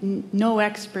am no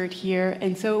expert here,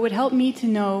 and so it would help me to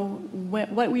know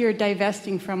what we are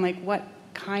divesting from, like what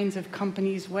kinds of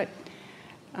companies, what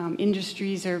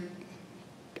industries or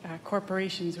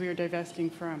corporations we are divesting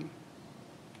from.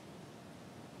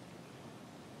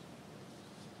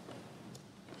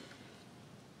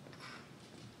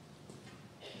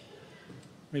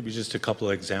 maybe just a couple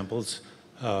of examples.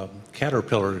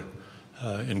 Caterpillar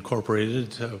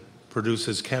Incorporated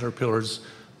produces caterpillars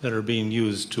that are being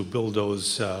used to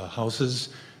bulldoze houses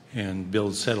and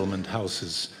build settlement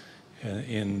houses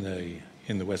in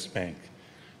the West Bank.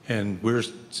 And we're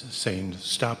saying,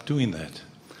 stop doing that.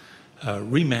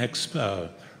 Remax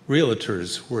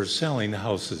realtors were selling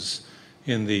houses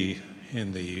in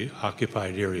the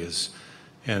occupied areas,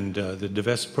 and the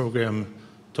divest program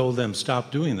told them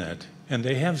stop doing that, and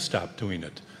they have stopped doing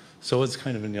it. So it's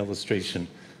kind of an illustration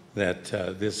that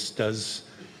this does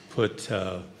put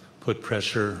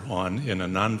pressure on in a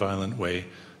nonviolent way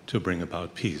to bring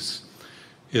about peace.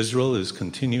 Israel is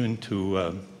continuing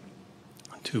to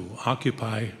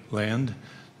occupy land,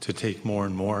 to take more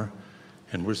and more,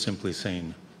 and we're simply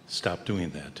saying, stop doing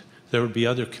that. There would be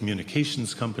other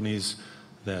communications companies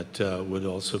that would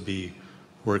also be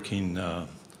working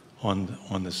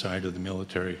on the side of the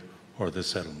military or the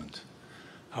settlement.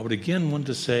 I would again want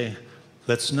to say,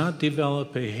 let's not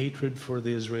develop a hatred for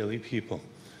the Israeli people.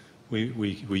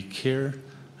 We care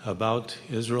about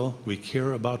Israel, we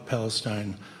care about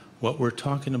Palestine. What we're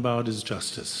talking about is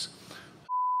justice.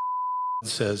 It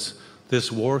says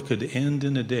this war could end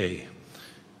in a day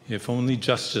if only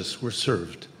justice were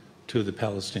served to the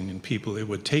Palestinian people. It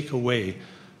would take away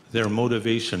their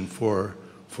motivation for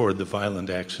the violent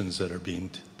actions that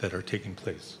are taking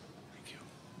place. Thank you.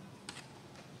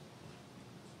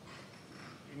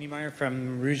 Niemeyer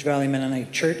from Rouge Valley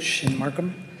Mennonite Church in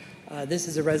Markham. This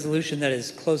is a resolution that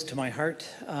is close to my heart.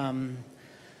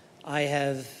 I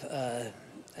have,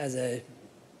 as a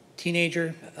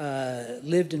teenager,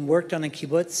 lived and worked on a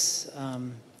kibbutz.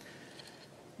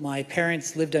 My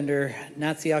parents lived under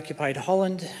Nazi-occupied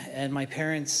Holland, and my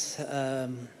parents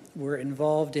were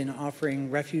involved in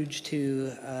offering refuge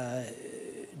to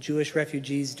Jewish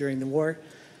refugees during the war.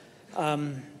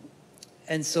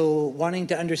 And so wanting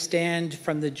to understand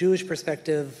from the Jewish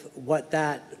perspective what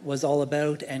that was all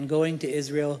about, and going to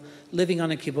Israel, living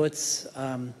on a kibbutz,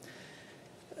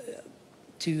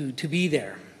 to be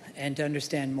there and to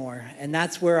understand more. And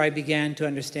that's where I began to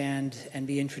understand and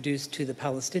be introduced to the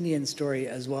Palestinian story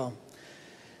as well,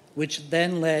 which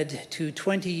then led to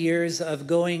 20 years of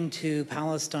going to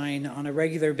Palestine on a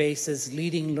regular basis,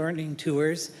 leading learning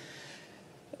tours,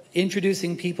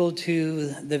 introducing people to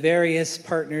the various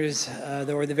partners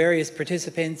or the various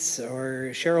participants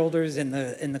or shareholders in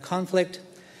the conflict,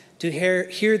 to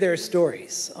hear their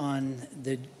stories on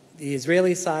the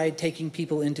Israeli side, taking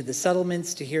people into the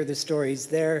settlements to hear the stories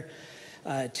there,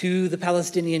 to the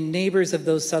Palestinian neighbors of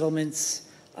those settlements,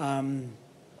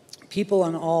 people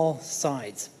on all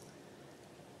sides.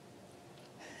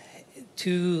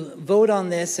 To vote on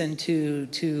this and to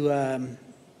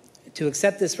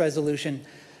accept this resolution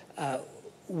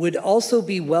would also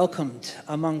be welcomed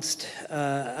amongst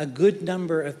a good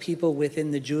number of people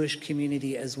within the Jewish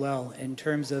community as well, in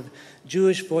terms of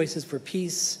Jewish Voices for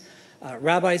Peace,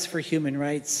 Rabbis for Human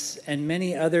Rights, and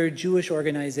many other Jewish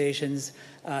organizations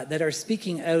that are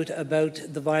speaking out about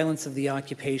the violence of the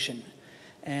occupation.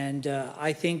 And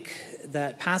I think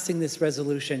that passing this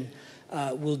resolution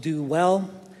will do well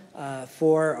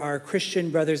for our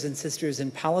Christian brothers and sisters in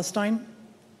Palestine,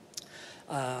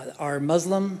 our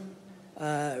Muslim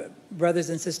brothers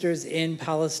and sisters in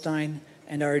Palestine,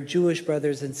 and our Jewish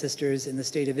brothers and sisters in the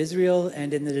state of Israel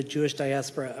and in the Jewish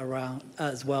diaspora around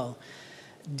as well.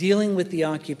 Dealing with the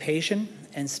occupation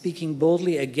and speaking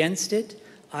boldly against it,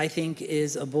 I think,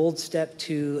 is a bold step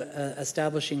to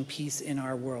establishing peace in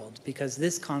our world, because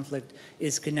this conflict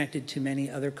is connected to many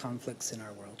other conflicts in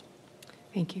our world.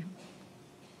 Thank you.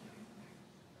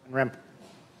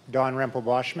 Don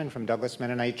Rempel-Boschman from Douglas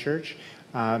Mennonite Church.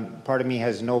 Part of me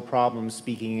has no problem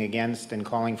speaking against and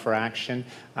calling for action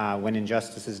when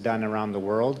injustice is done around the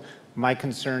world. My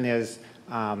concern is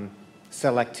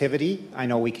selectivity. I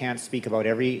know we can't speak about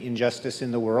every injustice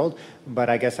in the world, but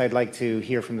I guess I'd like to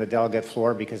hear from the delegate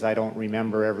floor, because I don't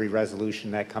remember every resolution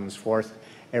that comes forth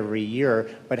every year.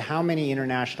 But how many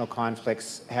international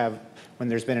conflicts when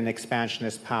there's been an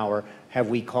expansionist power, have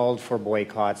we called for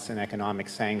boycotts and economic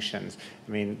sanctions?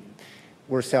 I mean,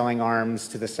 we're selling arms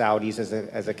to the Saudis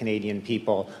as a Canadian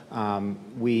people.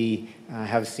 We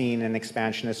have seen an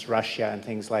expansionist Russia and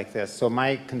things like this. So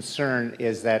my concern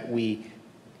is that we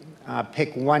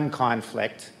pick one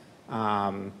conflict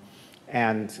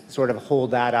and sort of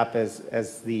hold that up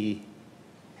as the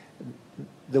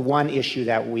one issue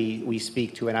that we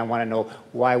speak to. And I want to know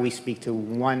why we speak to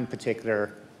one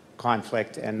particular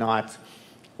conflict and not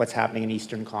what's happening in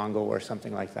Eastern Congo or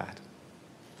something like that.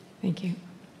 Thank you.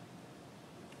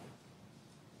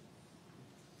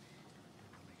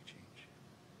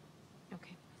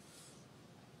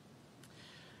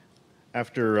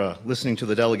 After listening to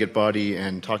the delegate body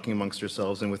and talking amongst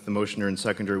ourselves and with the motioner and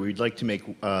seconder, we'd like to make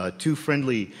two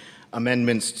friendly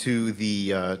amendments to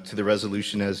the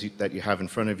resolution that you have in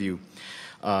front of you.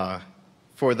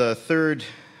 For the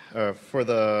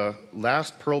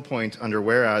last pearl point under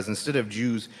whereas, instead of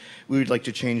Jews, we would like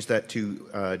to change that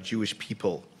to Jewish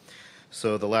people.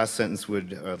 So the last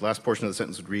portion of the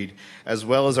sentence would read, as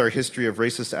well as our history of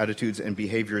racist attitudes and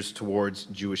behaviors towards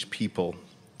Jewish people.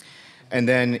 And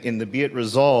then in the be it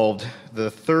resolved, the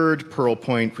third pearl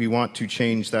point, we want to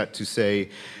change that to say,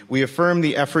 we affirm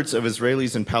the efforts of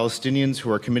Israelis and Palestinians who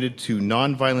are committed to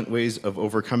nonviolent ways of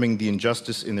overcoming the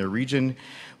injustice in their region.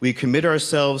 We commit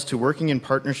ourselves to working in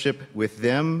partnership with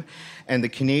them and the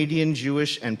Canadian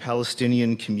Jewish and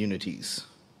Palestinian communities.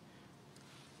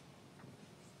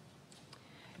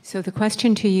 So the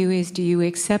question to you is, do you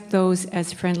accept those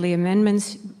as friendly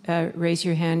amendments? Raise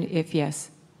your hand if yes.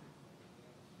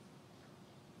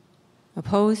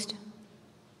 Opposed?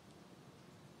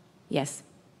 Yes.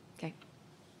 Okay.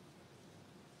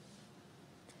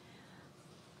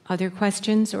 Other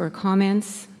questions or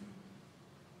comments?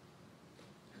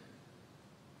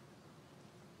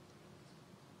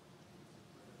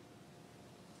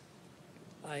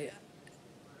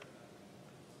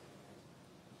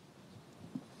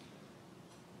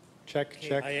 Check.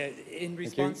 In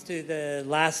response to the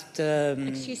last...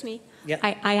 Excuse me. Yeah.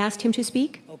 I asked him to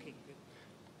speak. Okay, good.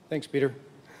 Thanks, Peter.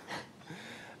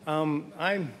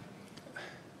 I've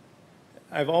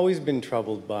always been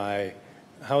troubled by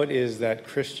how it is that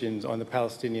Christians on the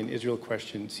Palestinian-Israel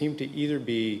question seem to either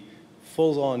be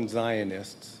full-on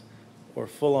Zionists or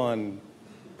full-on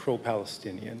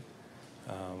pro-Palestinian.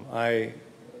 I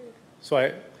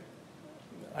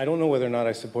don't know whether or not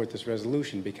I support this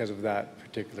resolution because of that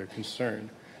particular concern.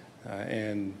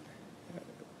 And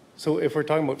so if we're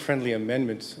talking about friendly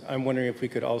amendments, I'm wondering if we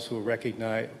could also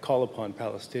call upon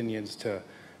Palestinians to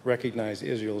recognize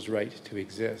Israel's right to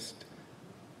exist.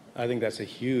 I think that's a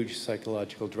huge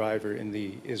psychological driver in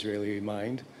the Israeli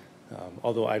mind.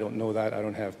 Although I don't know that, I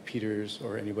don't have Peter's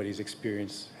or anybody's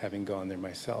experience having gone there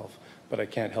myself, but I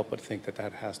can't help but think that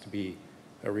that has to be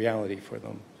a reality for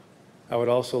them. I would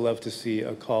also love to see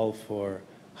a call for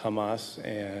Hamas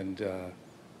and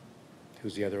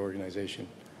who's the other organization,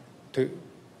 to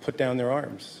put down their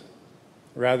arms.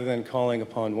 Rather than calling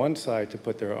upon one side to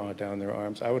put down their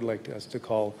arms, I would like us to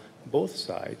call both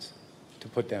sides to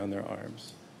put down their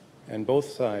arms and both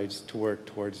sides to work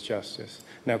towards justice.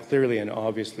 Now, clearly and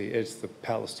obviously, it's the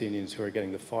Palestinians who are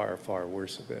getting the far, far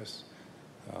worse of this.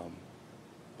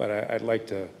 But I'd like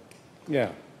to,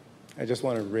 I just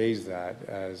want to raise that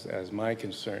as my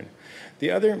concern. The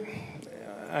other,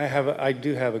 I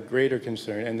do have a greater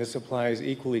concern, and this applies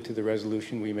equally to the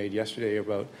resolution we made yesterday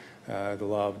about the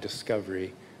law of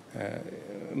discovery.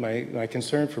 My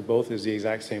concern for both is the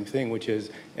exact same thing, which is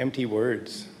empty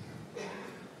words.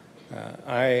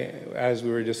 As we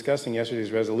were discussing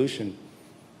yesterday's resolution,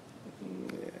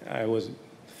 I was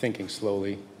thinking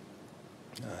slowly,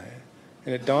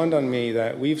 and it dawned on me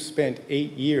that we've spent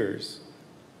 8 years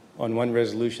on one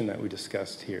resolution that we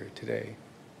discussed here today.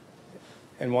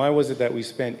 And why was it that we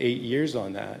spent 8 years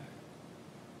on that?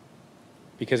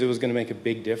 Because it was going to make a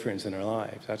big difference in our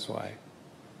lives, that's why.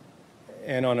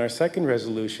 And on our second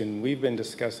resolution, we've been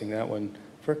discussing that one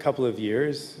for a couple of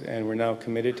years, and we're now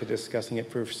committed to discussing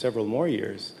it for several more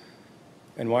years.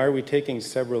 And why are we taking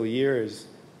several years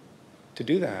to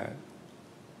do that?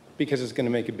 Because it's going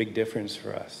to make a big difference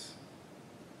for us.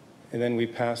 And then we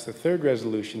passed the third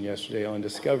resolution yesterday on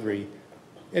discovery.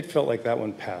 It felt like that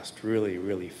one passed really,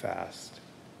 really fast.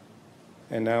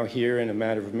 And now here, in a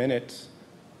matter of minutes,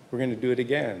 we're going to do it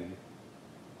again.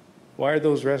 Why are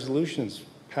those resolutions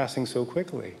passing so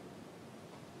quickly?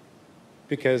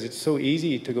 Because it's so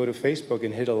easy to go to Facebook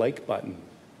and hit a like button.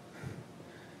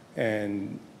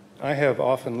 And I have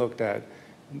often looked at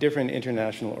different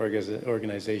international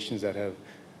organizations that have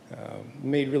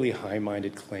made really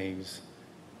high-minded claims.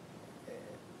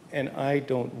 And I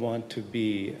don't want to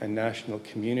be a national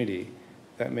community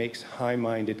that makes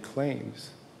high-minded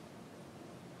claims.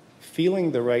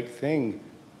 Feeling the right thing,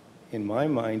 in my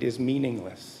mind, is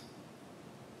meaningless.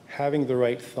 Having the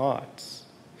right thoughts,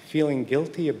 feeling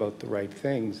guilty about the right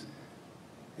things,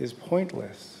 is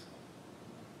pointless.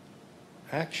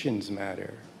 Actions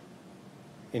matter.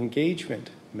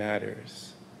 Engagement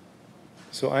matters.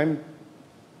 So I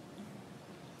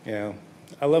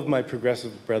love my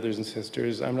progressive brothers and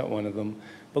sisters. I'm not one of them.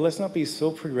 But let's not be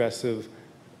so progressive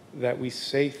that we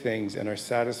say things and are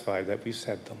satisfied that we've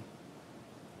said them.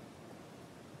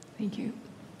 Thank you.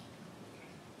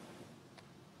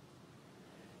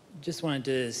 just wanted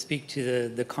to speak to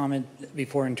the comment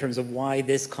before in terms of why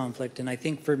this conflict. And I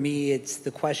think for me, it's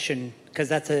the question, because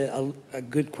that's a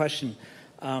good question,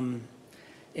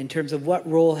 in terms of what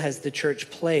role has the church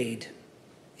played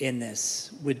in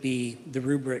this would be the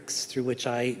rubrics through which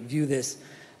I view this.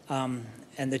 And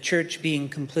the church being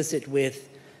complicit with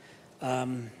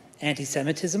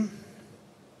anti-Semitism,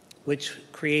 which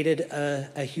created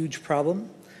a huge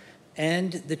problem,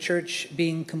 and the church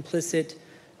being complicit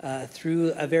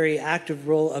through a very active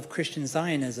role of Christian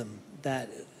Zionism that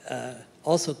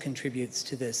also contributes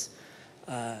to this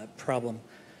problem.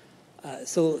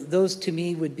 So those to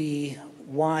me would be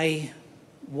why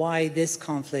this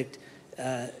conflict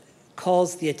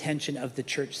calls the attention of the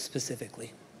church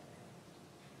specifically.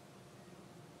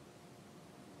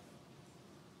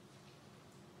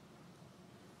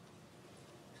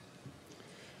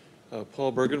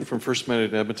 Paul Bergen from First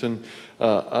Mennonite Edmonton.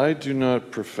 I do not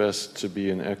profess to be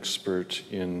an expert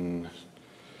in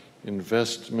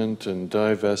investment and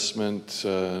divestment,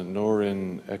 nor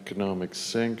in economic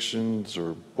sanctions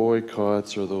or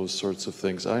boycotts or those sorts of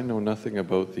things. I know nothing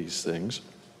about these things.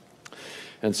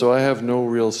 And so I have no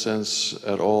real sense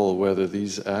at all whether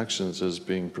these actions as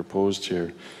being proposed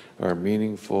here are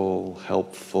meaningful,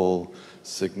 helpful,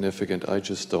 significant. I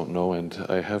just don't know, and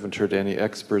I haven't heard any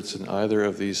experts in either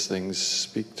of these things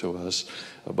speak to us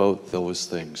about those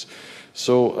things.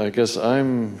 So I guess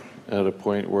I'm at a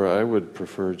point where I would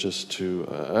prefer just to,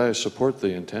 I support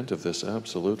the intent of this,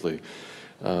 absolutely.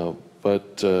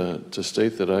 But to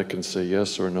state that I can say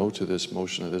yes or no to this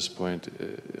motion at this point,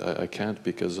 I can't,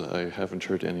 because I haven't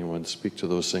heard anyone speak to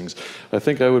those things. I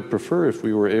think I would prefer if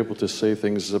we were able to say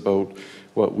things about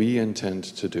what we intend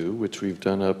to do, which we've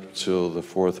done up till the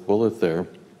fourth bullet there.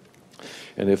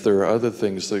 And if there are other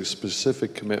things, like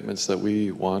specific commitments that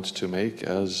we want to make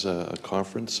as a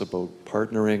conference about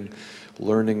partnering,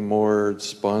 learning more,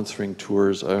 sponsoring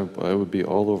tours, I would be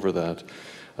all over that.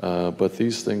 But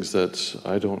these things that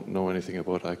I don't know anything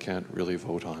about, I can't really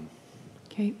vote on.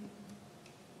 Okay.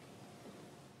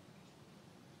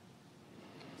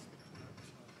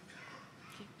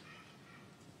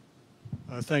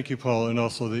 Thank you, Paul, and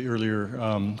also the earlier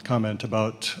comment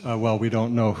about, well, we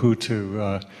don't know who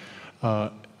to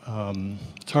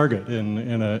target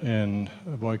in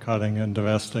boycotting and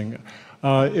divesting.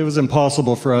 It was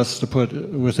impossible for us to put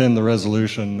within the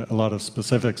resolution a lot of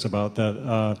specifics about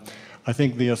that. I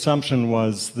think the assumption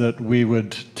was that we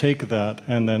would take that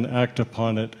and then act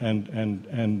upon it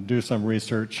and do some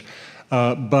research.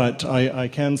 But I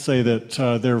can say that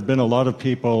there have been a lot of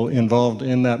people involved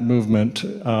in that movement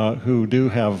who do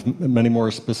have many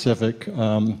more specific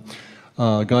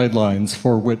guidelines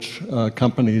for which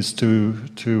companies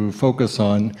to focus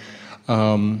on.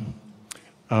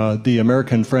 The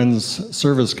American Friends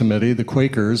Service Committee, the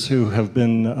Quakers, who have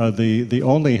been the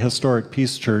only historic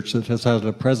peace church that has had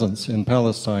a presence in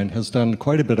Palestine, has done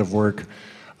quite a bit of work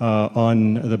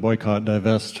on the boycott,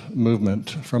 divest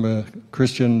movement from a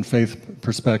Christian faith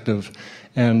perspective.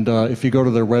 And if you go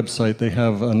to their website, they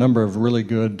have a number of really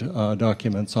good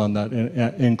documents on that,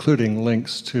 including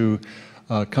links to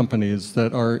companies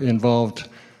that are involved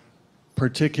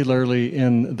particularly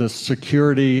in the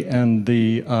security and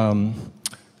the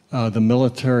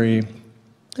military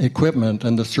equipment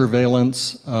and the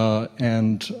surveillance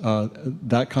and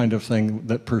that kind of thing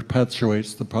that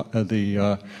perpetuates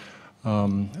the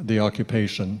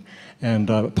occupation.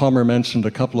 And Palmer mentioned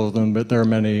a couple of them, but there are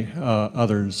many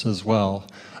others as well.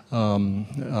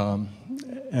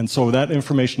 And so that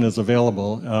information is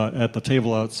available at the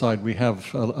table outside. We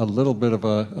have a little bit of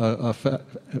a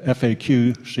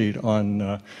FAQ sheet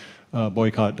on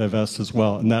boycott, divest as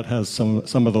well, and that has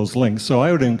some of those links. So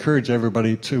I would encourage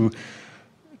everybody to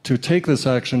take this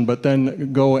action, but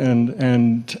then go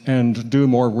and do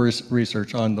more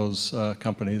research on those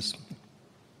companies.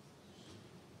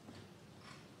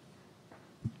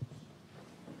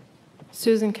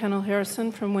 Susan Kennel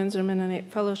Harrison from Windsor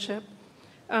Mennonite Fellowship.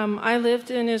 I lived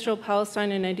in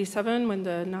Israel-Palestine in '87 when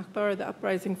the Nakba, or the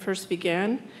uprising, first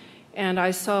began, and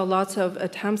I saw lots of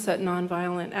attempts at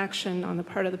nonviolent action on the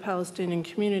part of the Palestinian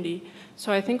community.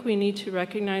 So I think we need to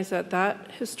recognize that that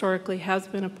historically has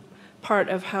been a part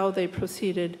of how they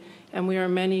proceeded, and we are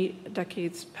many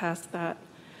decades past that.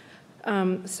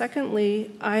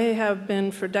 Secondly, I have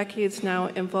been for decades now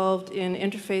involved in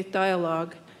interfaith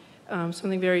dialogue,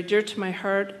 something very dear to my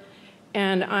heart,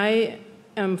 and I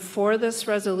am for this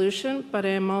resolution, but I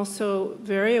am also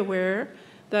very aware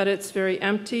that it's very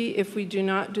empty if we do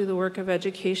not do the work of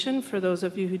education. For those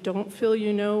of you who don't feel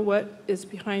you know what is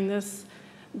behind this,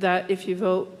 that if you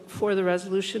vote for the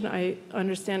resolution, I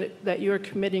understand that you are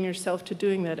committing yourself to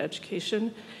doing that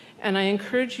education. And I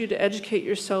encourage you to educate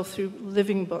yourself through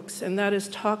living books, and that is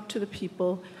talk to the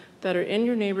people that are in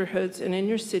your neighborhoods and in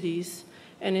your cities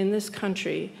and in this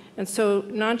country. And so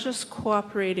not just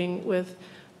cooperating with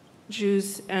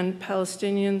Jews and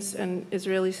Palestinians and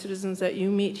Israeli citizens that you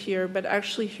meet here, but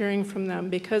actually hearing from them.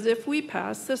 Because if we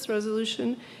pass this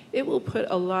resolution, it will put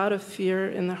a lot of fear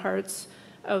in the hearts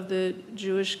of the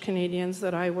Jewish Canadians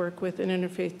that I work with in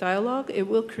interfaith dialogue. It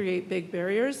will create big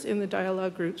barriers in the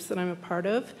dialogue groups that I'm a part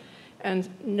of. And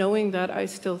knowing that, I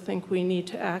still think we need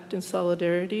to act in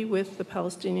solidarity with the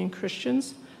Palestinian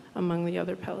Christians among the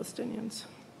other Palestinians.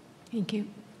 Thank you.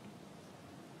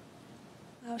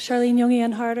 Charlene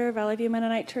Jungian Harder, Valley View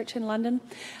Mennonite Church in London.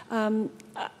 I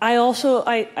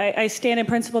stand in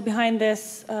principle behind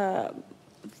this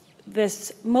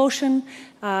this motion,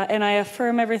 and I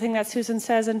affirm everything that Susan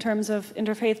says in terms of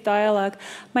interfaith dialogue.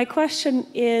 My question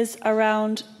is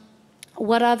around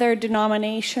what other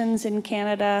denominations in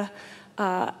Canada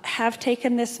have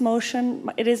taken this motion.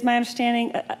 It is my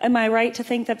understanding, am I right to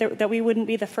think that we wouldn't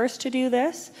be the first to do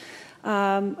this?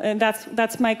 And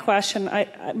that's my question.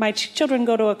 My children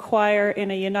go to a choir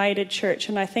in a United Church,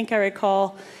 and I think I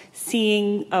recall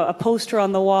seeing a poster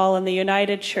on the wall in the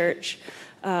United Church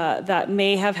that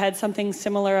may have had something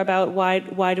similar about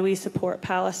why do we support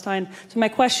Palestine. So my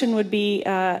question would be,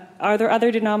 are there other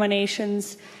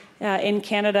denominations in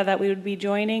Canada that we would be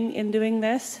joining in doing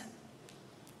this?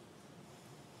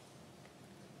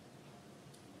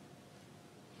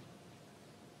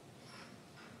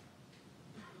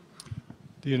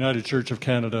 The United Church of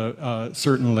Canada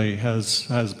certainly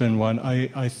has been one.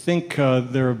 I think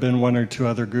there have been one or two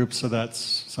other groups, so that's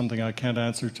something I can't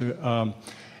answer to.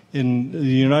 In the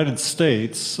United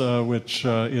States, which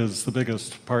is the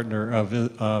biggest partner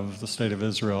of the State of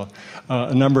Israel,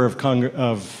 a number of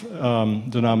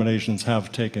denominations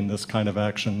have taken this kind of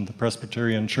action. The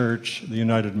Presbyterian Church, the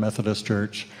United Methodist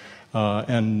Church,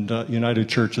 and United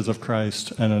Churches of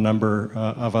Christ, and a number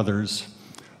of others.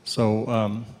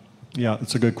 So, yeah,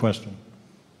 it's a good question.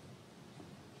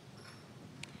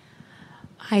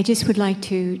 I just would like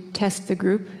to test the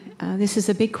group. This is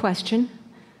a big question,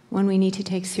 one we need to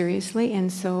take seriously,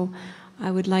 and so I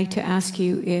would like to ask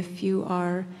you if you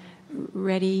are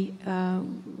ready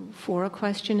for a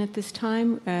question at this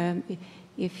time.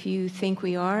 If you think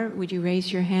we are, would you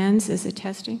raise your hands as a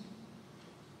testing?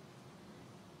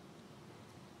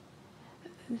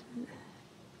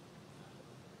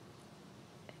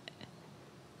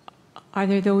 Are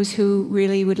there those who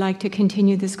really would like to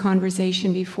continue this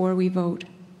conversation before we vote?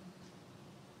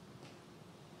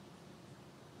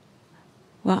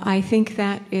 Well, I think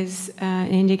that is an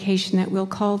indication that we'll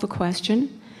call the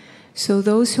question. So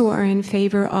those who are in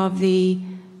favor of the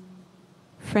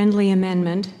friendly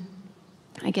amendment,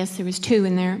 I guess there was two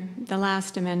in there, the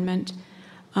last amendment,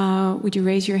 would you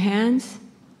raise your hands?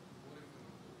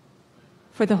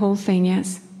 For the whole thing,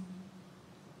 yes.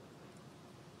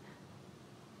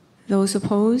 Those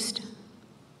opposed?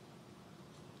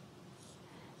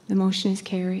 The motion is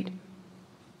carried.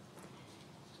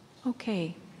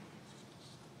 Okay.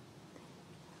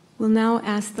 We'll now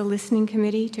ask the listening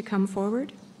committee to come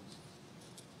forward.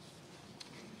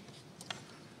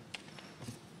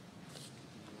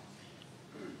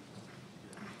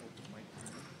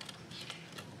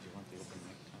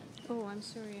 Oh, I'm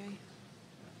sorry.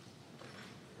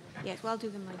 Yes, well, I'll do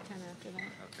them like 10 after that.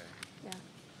 Okay. Yeah.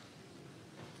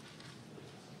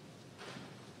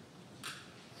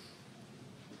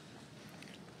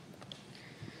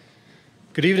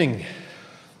 Good evening.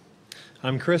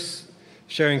 I'm Chris,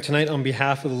 sharing tonight on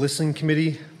behalf of the Listening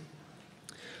Committee.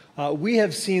 We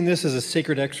have seen this as a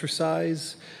sacred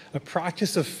exercise, a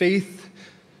practice of faith,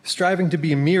 striving to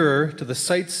be a mirror to the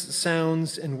sights,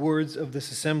 sounds, and words of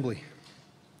this assembly.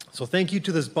 So thank you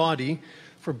to this body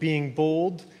for being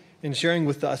bold and sharing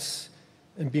with us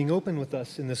and being open with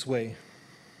us in this way.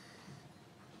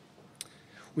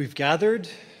 We've gathered,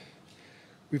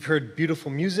 we've heard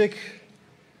beautiful music,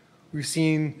 we've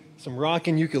seen some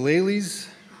rockin' ukuleles.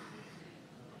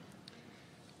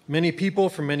 Many people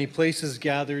from many places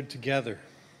gathered together.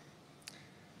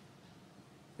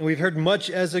 And we've heard much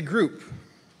as a group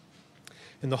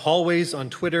in the hallways, on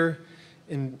Twitter,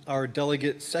 in our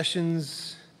delegate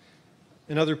sessions,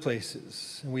 in other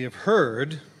places. And we have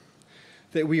heard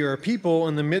that we are a people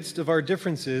in the midst of our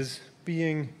differences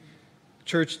being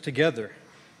church together,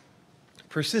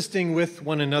 persisting with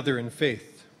one another in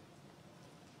faith.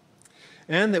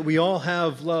 And that we all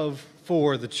have love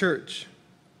for the church.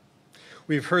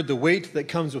 We've heard the weight that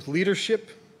comes with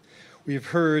leadership. We've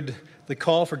heard the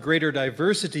call for greater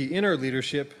diversity in our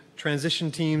leadership,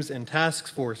 transition teams, and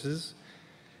task forces,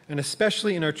 and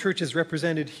especially in our churches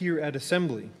represented here at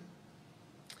Assembly.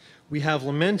 we have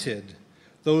lamented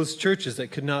those churches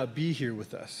that could not be here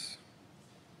with us.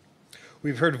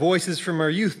 We've heard voices from our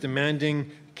youth demanding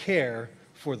care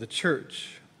for the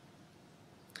church.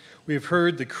 We've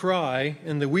heard the cry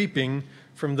and the weeping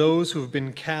from those who have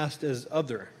been cast as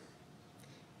other,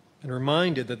 and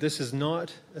reminded that this is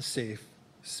not a safe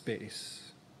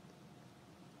space.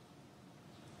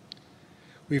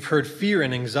 We've heard fear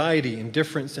and anxiety,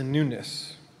 indifference and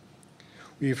newness.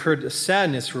 We've heard a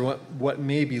sadness for what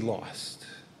may be lost.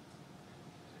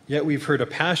 Yet we've heard a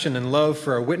passion and love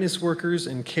for our witness workers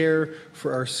and care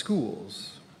for our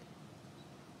schools.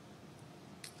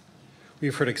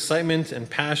 We've heard excitement and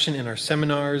passion in our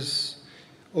seminars,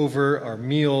 over our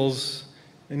meals,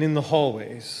 and in the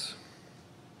hallways.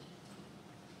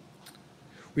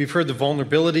 We've heard the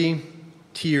vulnerability,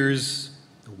 tears,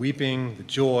 the weeping, the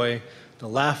joy, the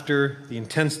laughter, the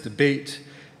intense debate,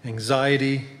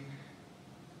 anxiety,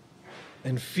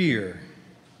 and fear,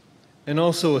 and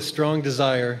also a strong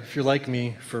desire, if you're like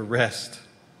me, for rest.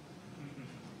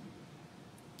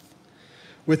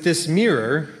 With this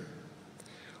mirror,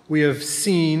 we have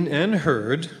seen and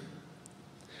heard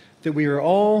that we are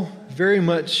all very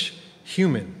much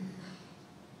human,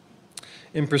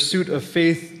 in pursuit of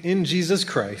faith in Jesus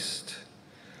Christ,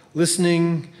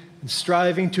 listening and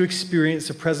striving to experience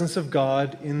the presence of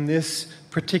God in this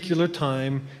particular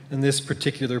time and this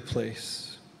particular place.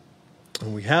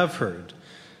 And we have heard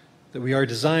that we are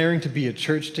desiring to be a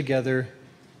church together,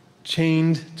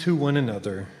 chained to one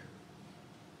another,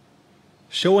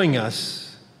 showing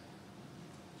us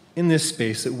in this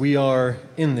space that we are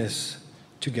in this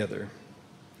together.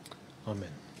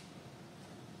 Amen.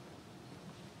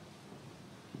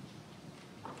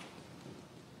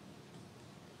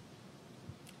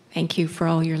 Thank you for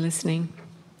all your listening.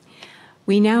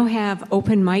 We now have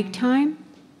open mic time.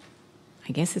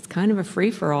 I guess it's kind of a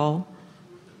free-for-all.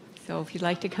 So if you'd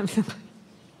like to come to the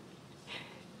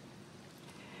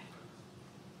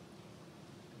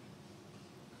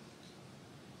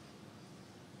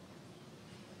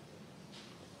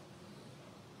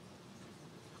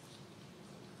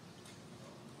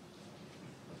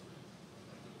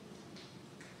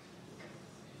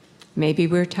Maybe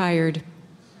we're tired.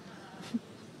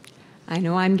 I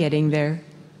know I'm getting there.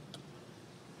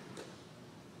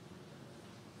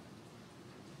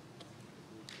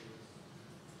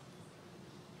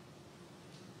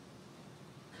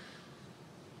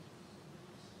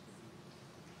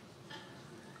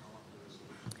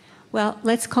 Well,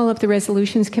 let's call up the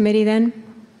resolutions committee then.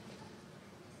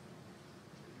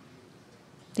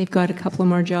 They've got a couple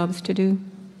more jobs to do.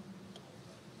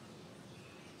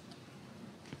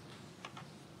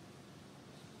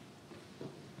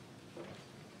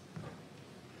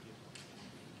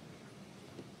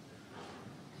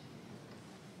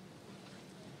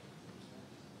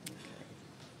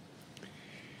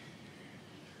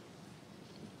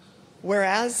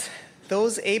 Whereas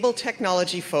those able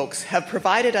technology folks have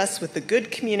provided us with the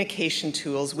good communication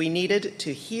tools we needed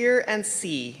to hear and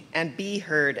see and be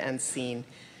heard and seen.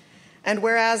 And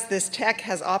whereas this tech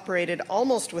has operated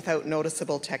almost without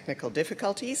noticeable technical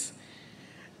difficulties,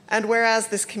 and whereas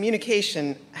this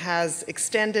communication has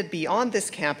extended beyond this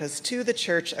campus to the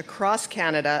church across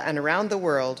Canada and around the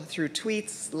world through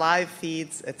tweets, live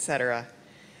feeds, etc.,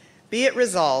 be it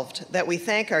resolved that we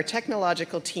thank our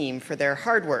technological team for their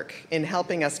hard work in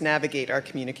helping us navigate our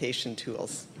communication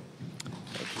tools.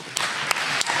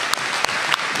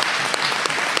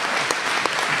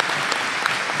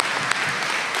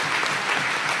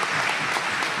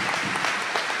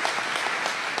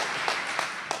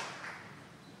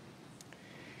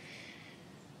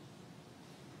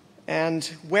 And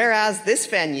whereas this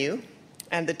venue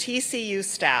and the TCU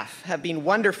staff have been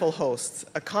wonderful hosts,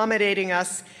 accommodating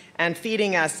us and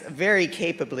feeding us very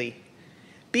capably,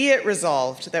 be it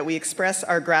resolved that we express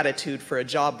our gratitude for a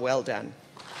job well done.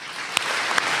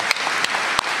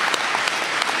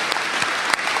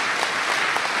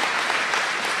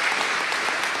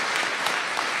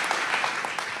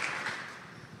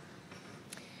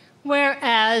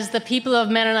 Whereas the people of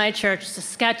Mennonite Church,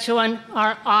 Saskatchewan,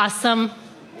 are awesome.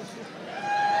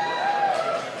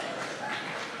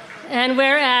 And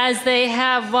whereas they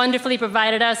have wonderfully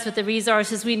provided us with the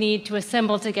resources we need to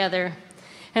assemble together.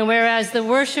 And whereas the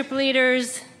worship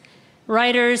leaders,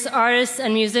 writers, artists,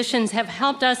 and musicians have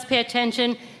helped us pay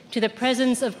attention to the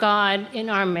presence of God in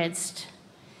our midst.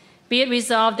 Be it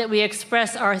resolved that we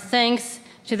express our thanks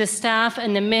to the staff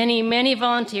and the many, many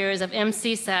volunteers of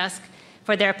MC Sask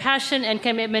for their passion and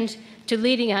commitment to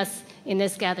leading us in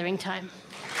this gathering time.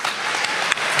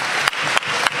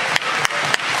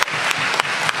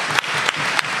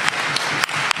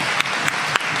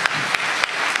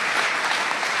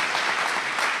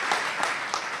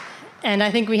 And I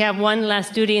think we have one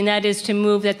last duty, and that is to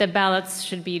move that the ballots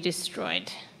should be destroyed.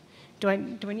 Do I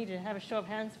need to have a show of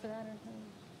hands for that?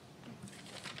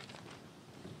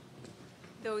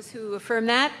 Those who affirm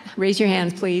that, raise your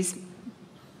hands, please.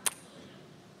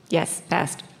 Yes,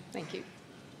 passed. Thank you.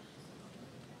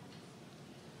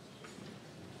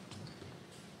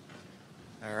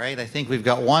 All right, I think we've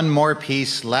got one more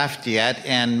piece left yet,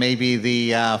 and maybe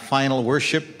the final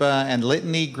worship and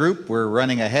litany group. We're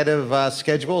running ahead of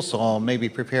schedule, so maybe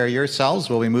prepare yourselves.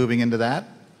 We'll be moving into that.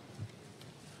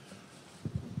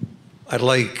 I'd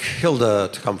like Hilda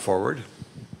to come forward.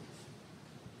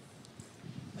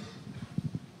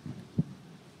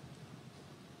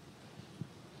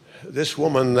 This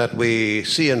woman that we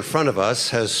see in front of us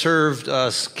has served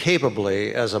us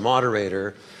capably as a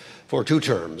moderator for 2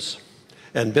 terms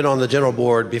and been on the general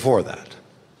board before that.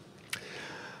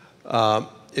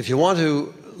 If you want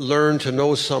to learn to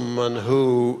know someone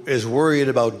who is worried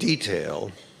about detail,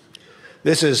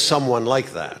 this is someone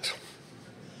like that.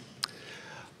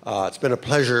 It's been a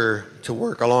pleasure to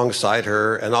work alongside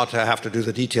her and not to have to do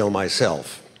the detail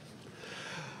myself.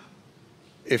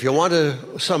 If you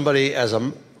want somebody as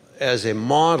a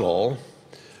model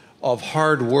of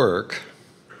hard work,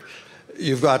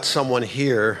 you've got someone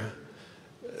here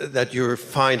that you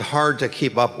find hard to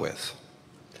keep up with.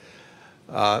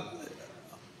 I've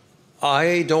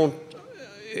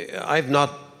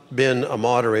not been a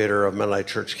moderator of Mennonite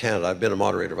Church Canada. I've been a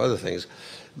moderator of other things,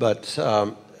 but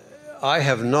I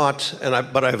have not,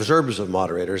 but I've observed of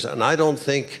moderators, and I don't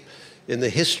think in the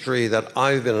history that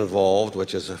I've been involved,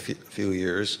 which is a few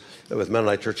years, with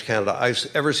Mennonite Church Canada, I've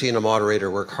ever seen a moderator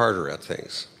work harder at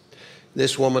things.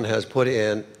 This woman has put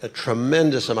in a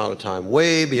tremendous amount of time,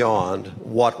 way beyond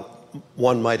what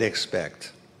one might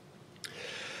expect.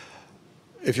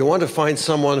 If you want to find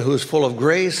someone who's full of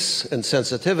grace and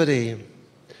sensitivity,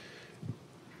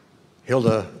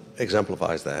 Hilda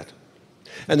exemplifies that.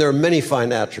 And there are many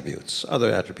fine attributes,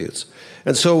 other attributes.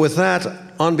 And so with that,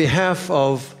 on behalf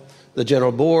of the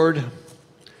General Board,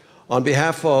 on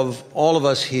behalf of all of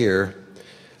us here,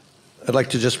 I'd like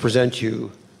to just present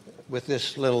you with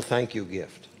this little thank you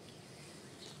gift.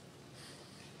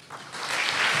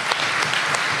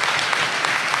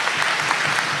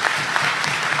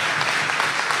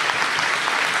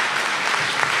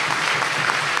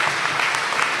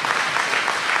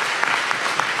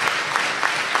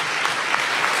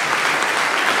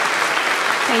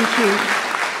 Thank you.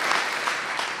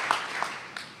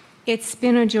 It's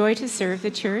been a joy to serve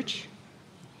the church.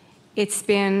 It's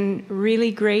been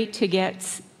really great to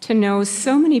get to know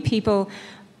so many people.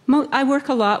 I work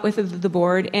a lot with the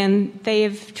board, and they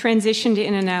have transitioned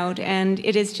in and out, and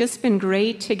it has just been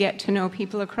great to get to know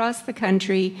people across the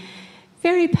country,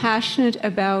 very passionate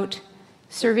about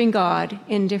serving God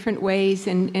in different ways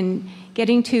and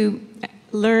getting to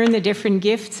learn the different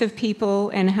gifts of people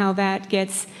and how that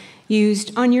gets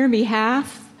used on your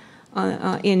behalf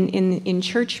in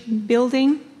church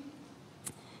building.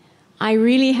 I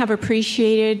really have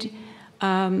appreciated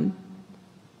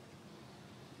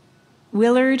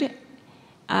Willard.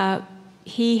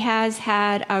 He has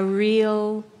had a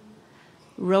real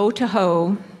row to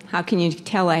hoe. How can you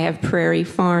tell I have prairie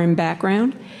farm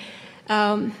background?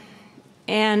 And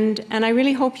I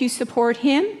really hope you support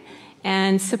him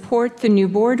and support the new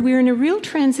board. We're in a real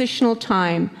transitional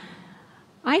time.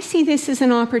 I see this as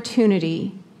an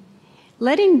opportunity.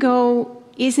 Letting go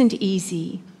isn't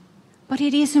easy, but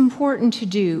it is important to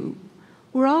do.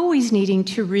 We're always needing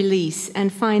to release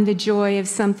and find the joy of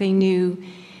something new.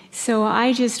 So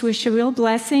I just wish a real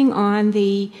blessing on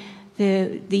the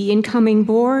incoming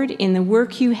board in the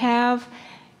work you have.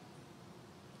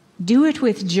 Do it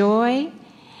with joy,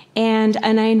 and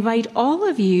I invite all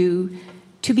of you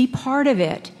to be part of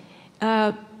it.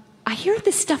 I hear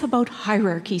this stuff about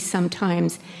hierarchy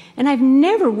sometimes, and I've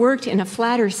never worked in a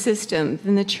flatter system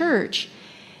than the church.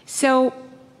 So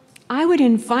I would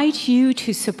invite you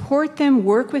to support them,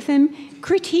 work with them,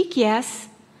 critique, yes,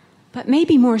 but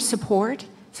maybe more support.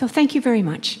 So thank you very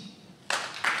much.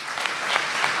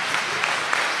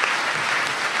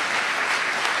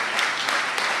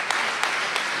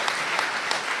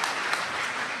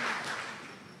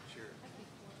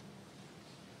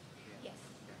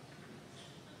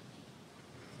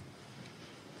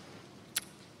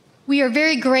 We are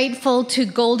very grateful to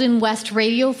Golden West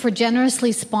Radio for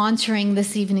generously sponsoring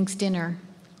this evening's dinner.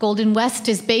 Golden West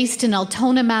is based in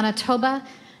Altona, Manitoba,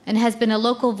 and has been a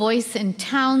local voice in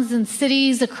towns and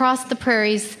cities across the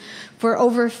prairies for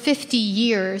over 50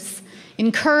 years,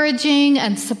 encouraging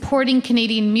and supporting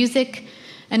Canadian music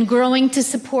and growing to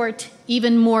support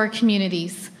even more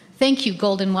communities. Thank you,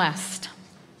 Golden West.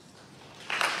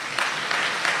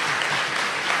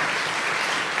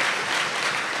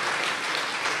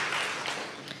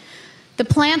 The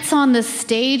plants on the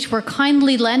stage were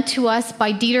kindly lent to us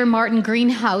by Dieter Martin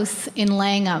Greenhouse in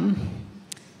Langham.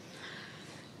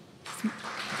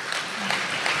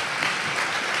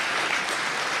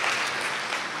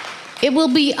 It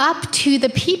will be up to the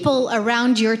people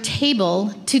around your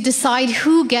table to decide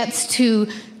who gets to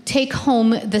take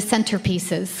home the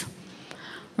centerpieces.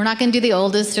 We're not going to do the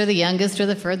oldest or the youngest or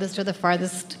the furthest or the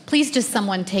farthest. Please just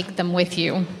someone take them with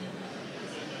you.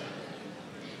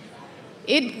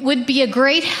 It would be a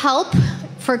great help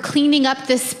for cleaning up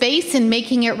this space and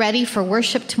making it ready for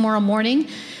worship tomorrow morning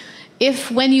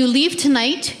if when you leave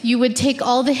tonight, you would take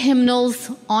all the hymnals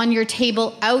on your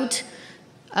table out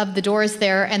of the doors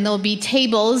there, and there'll be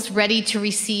tables ready to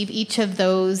receive each of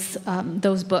those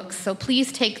books. So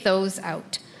please take those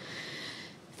out.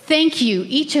 Thank you,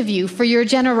 each of you, for your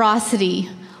generosity.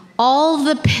 All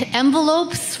the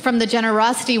envelopes from the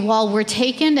generosity wall were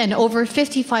taken, and over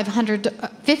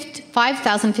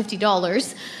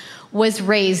 $5,050 was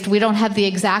raised. We don't have the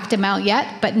exact amount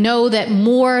yet, but know that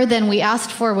more than we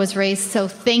asked for was raised. So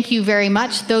thank you very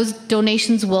much. Those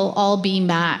donations will all be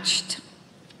matched.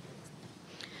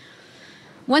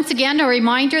 Once again, a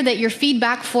reminder that your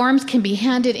feedback forms can be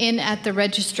handed in at the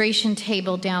registration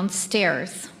table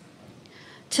downstairs.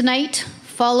 Tonight,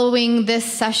 following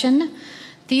this session,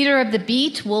 Theater of the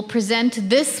Beat will present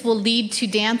This Will Lead to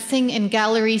Dancing in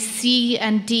Gallery C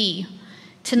and D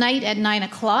tonight at 9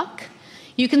 o'clock.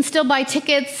 You can still buy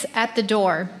tickets at the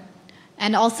door.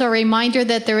 And also a reminder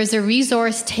that there is a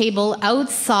resource table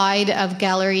outside of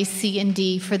Gallery C and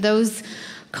D for those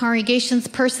congregations,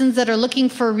 persons that are looking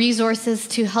for resources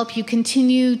to help you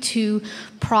continue to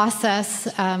process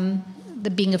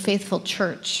the being a faithful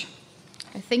church.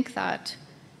 I think that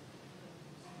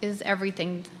is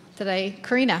everything.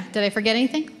 Karina, did I forget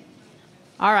anything?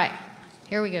 All right,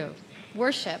 here we go.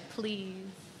 Worship, please.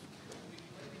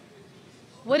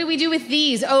 What do we do with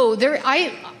these? Oh,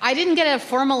 I didn't get a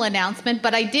formal announcement,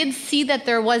 but I did see that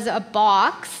there was a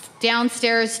box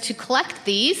downstairs to collect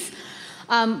these.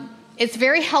 It's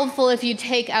very helpful if you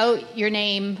take out your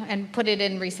name and put it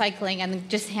in recycling and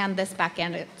just hand this back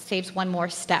in. It saves one more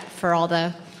step for all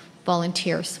the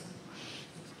volunteers.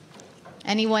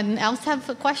 Anyone else have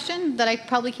a question that I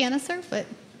probably can't answer? But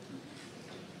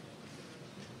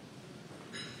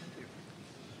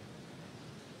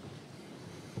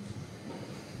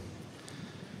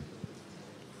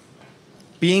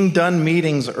being done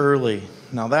meetings early.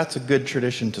 Now that's a good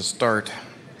tradition to start.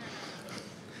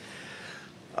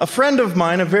 A friend of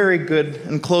mine, a very good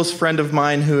and close friend of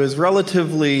mine who is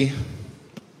relatively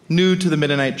new to the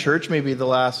Mennonite Church, maybe the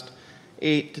last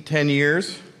 8 to 10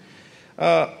 years,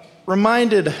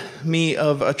 reminded me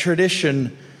of a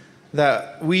tradition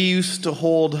that we used to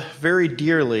hold very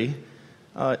dearly.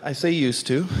 I say used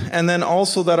to. And then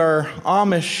also that our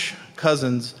Amish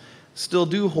cousins still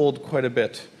do hold quite a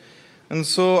bit. And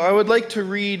so I would like to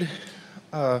read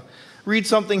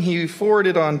something he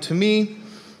forwarded on to me,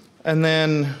 and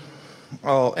then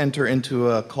I'll enter into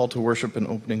a call to worship and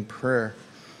opening prayer.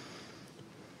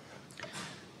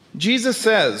 Jesus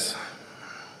says,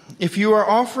 if you are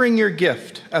offering your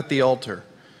gift at the altar,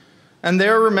 and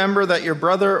there remember that your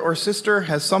brother or sister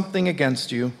has something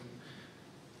against you,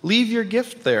 leave your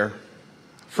gift there.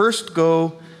 First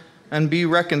go and be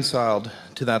reconciled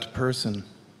to that person.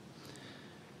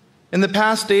 In the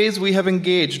past days, we have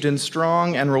engaged in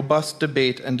strong and robust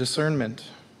debate and discernment.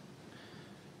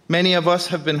 Many of us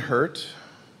have been hurt.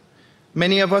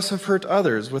 Many of us have hurt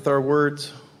others with our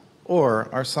words or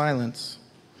our silence.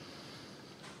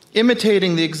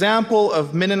 Imitating the example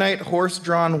of Mennonite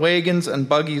horse-drawn wagons and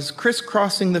buggies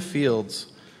crisscrossing the fields,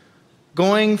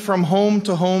 going from home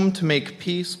to make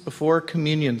peace before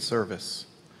communion service.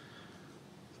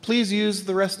 Please use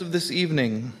the rest of this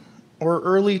evening or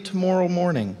early tomorrow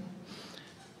morning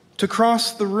to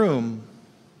cross the room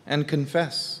and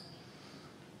confess,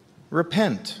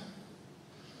 repent,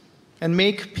 and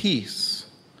make peace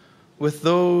with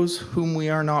those whom we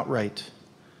are not right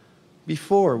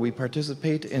before we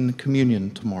participate in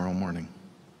communion tomorrow morning.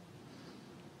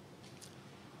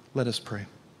 Let us pray.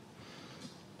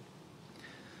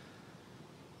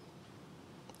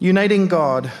 Uniting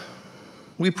God,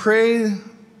 we pray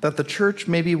that the church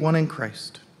may be one in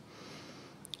Christ,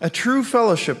 a true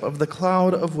fellowship of the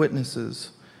cloud of witnesses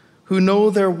who know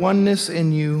their oneness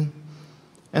in you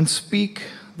and speak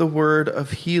the word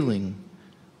of healing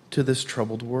to this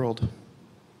troubled world.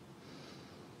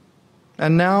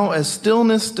 And now, as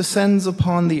stillness descends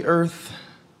upon the earth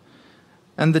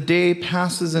and the day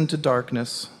passes into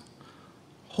darkness,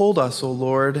 hold us, O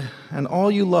Lord, and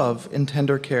all you love in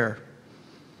tender care.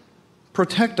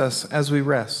 Protect us as we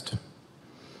rest.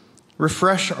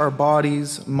 refresh our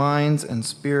bodies, minds, and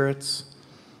spirits,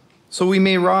 so we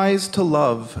may rise to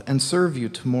love and serve you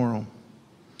tomorrow.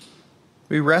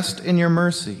 We rest in your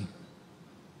mercy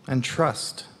and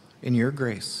trust in your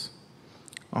grace.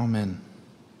 Amen.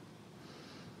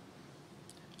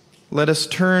 Let us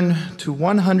turn to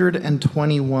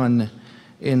 121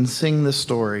 in Sing the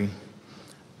Story.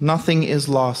 Nothing is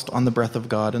lost on the breath of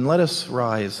God, and let us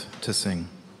rise to sing.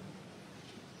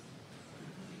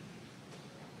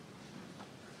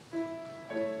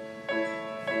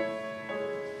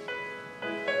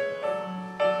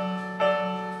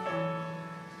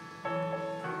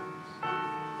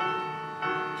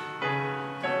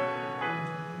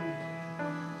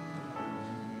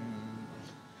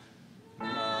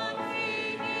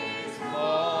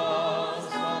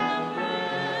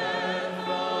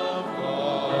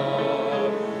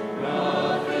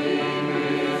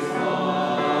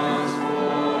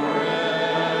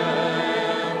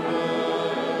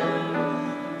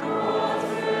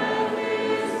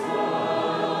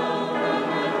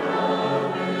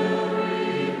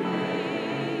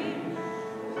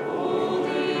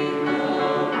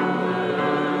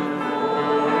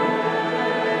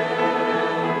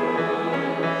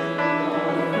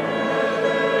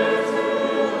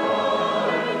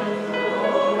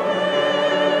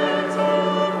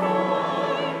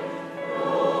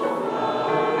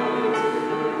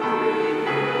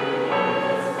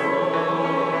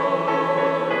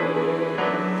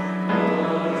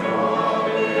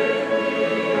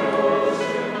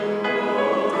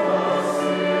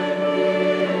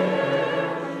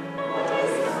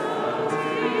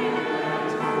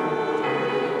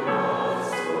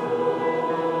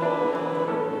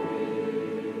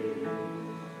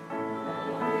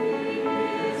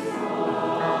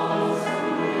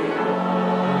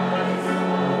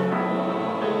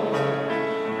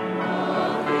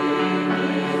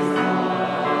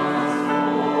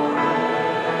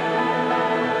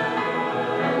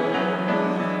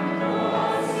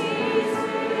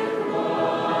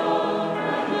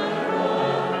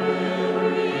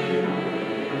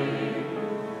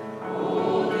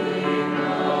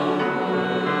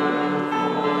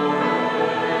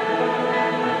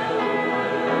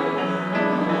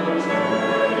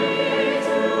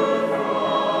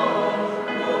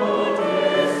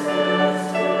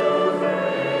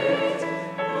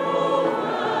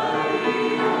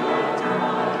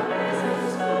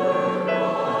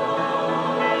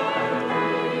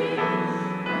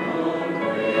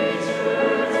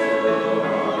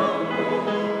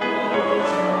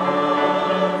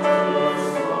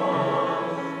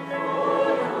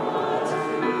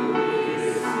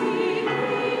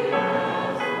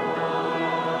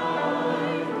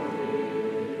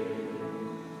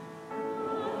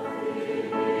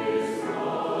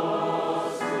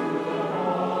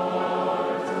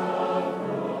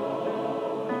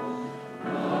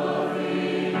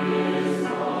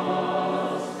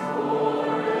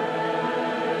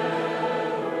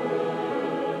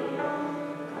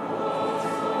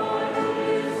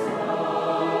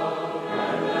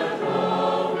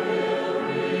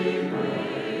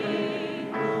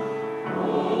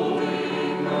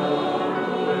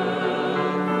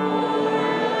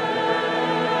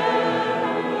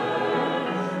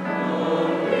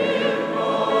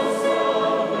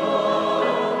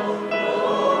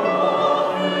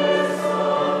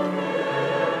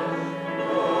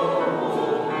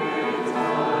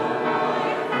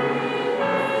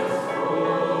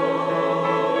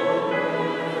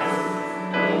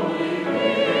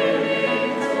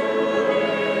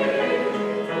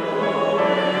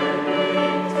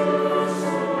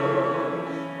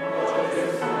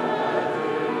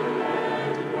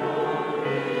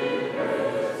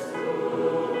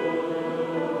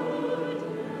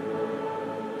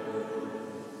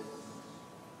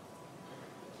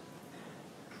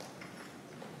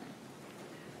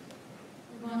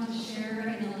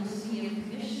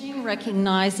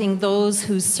 recognizing those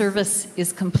whose service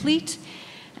is complete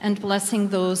and blessing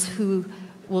those who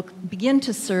will begin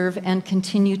to serve and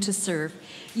continue to serve.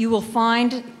 You will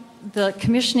find the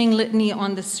commissioning litany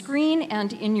on the screen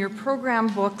and in your program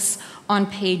books on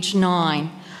page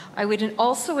 9. I would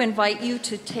also invite you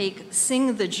to take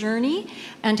Sing the Journey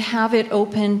and have it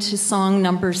open to song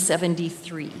number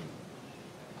 73.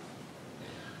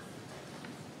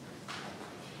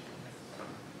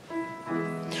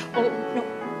 Oh,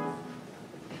 no.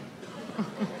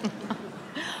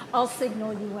 I'll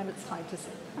signal you when it's time to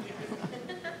sing.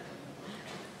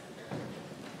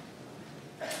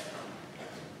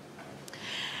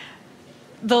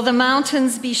 Though the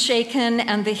mountains be shaken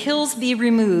and the hills be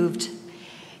removed,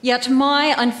 Yet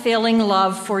my unfailing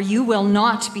love for you will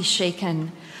not be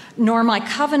shaken, nor my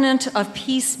covenant of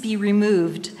peace be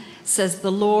removed, says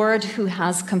the Lord who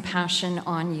has compassion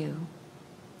on you.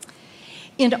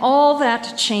 In all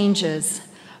that changes,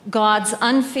 God's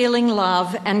unfailing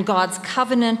love and God's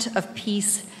covenant of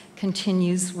peace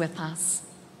continues with us.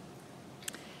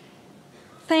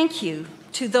 Thank you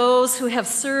to those who have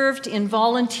served in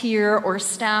volunteer or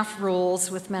staff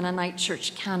roles with Mennonite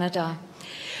Church Canada.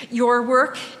 Your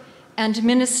work and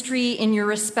ministry in your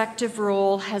respective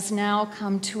role has now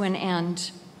come to an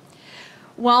end.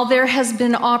 While there has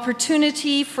been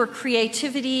opportunity for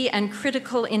creativity and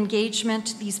critical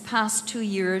engagement these past 2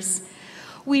 years,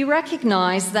 we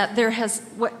recognize that there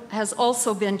has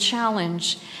also been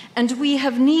challenge, and we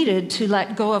have needed to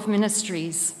let go of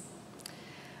ministries.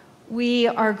 We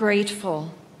are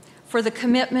grateful for the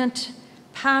commitment,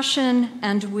 passion,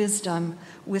 and wisdom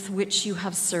with which you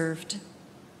have served.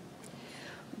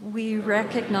 We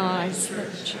recognize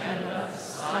that your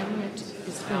assignment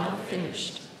is now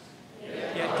finished.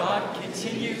 Yet God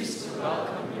continues to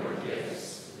welcome your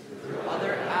gifts through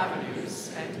other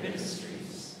avenues and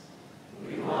ministries.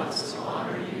 We want to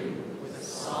honor you with a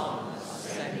song of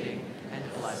sending and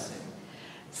blessing.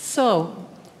 So,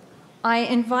 I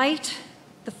invite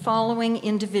the following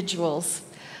individuals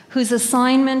whose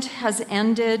assignment has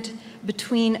ended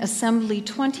between Assembly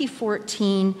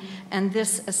 2014 and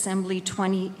this Assembly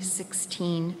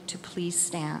 2016 to please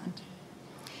stand.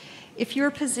 If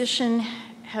your position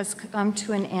has come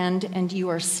to an end and you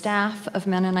are staff of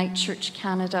Mennonite Church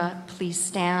Canada, please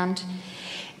stand.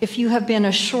 If you have been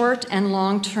a short and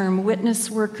long-term witness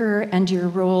worker and your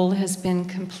role has been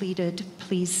completed,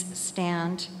 please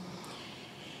stand.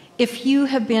 If you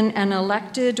have been an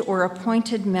elected or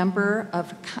appointed member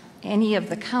of any of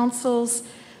the councils,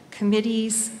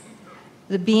 committees,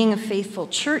 the Being a Faithful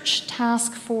Church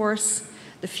Task Force,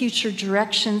 the Future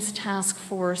Directions Task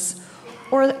Force,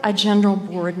 or a general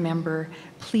board member,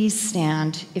 please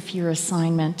stand if your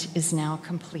assignment is now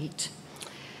complete.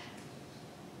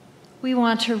 We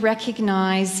want to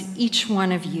recognize each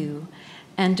one of you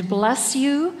and bless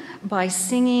you by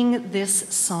singing this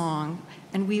song,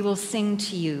 and we will sing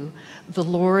to you, "The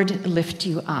Lord Lift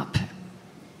You Up."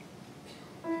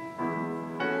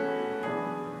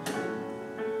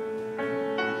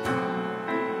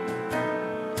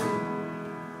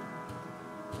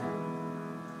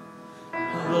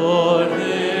 Lord,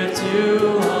 lift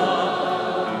you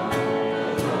up.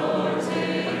 The Lord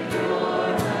take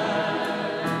your hand.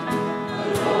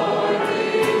 The Lord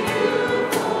lead you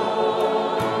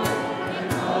forth and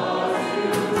cause you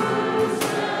to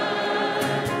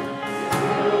stand.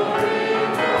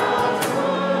 Securing God's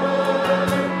word,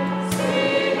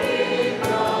 speaking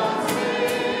God's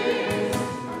ways,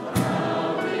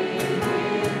 abounding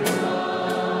in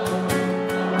love,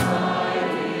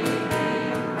 abiding in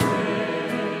praise. Lord,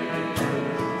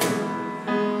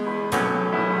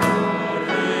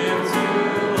 lift you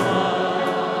up.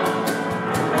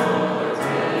 The Lord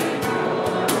take your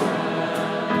hand.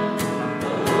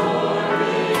 The Lord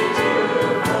lead you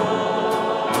forth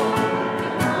and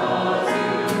cause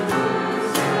you to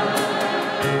stand.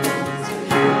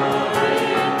 Securing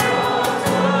God's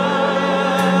word,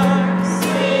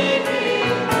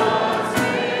 speaking God's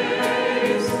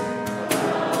ways,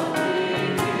 abounding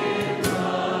in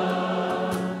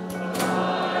love,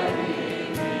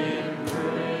 abiding in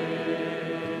praise.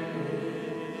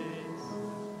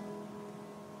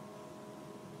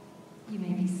 You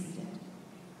may be seated.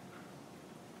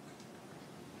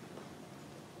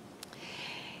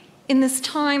 In this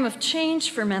time of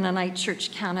change for Mennonite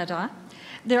Church Canada,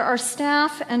 there are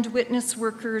staff and witness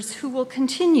workers who will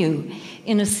continue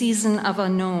in a season of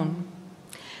unknown.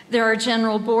 There are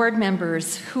general board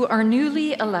members who are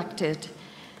newly elected,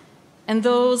 and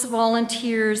those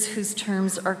volunteers whose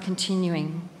terms are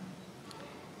continuing.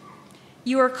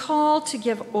 You are called to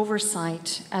give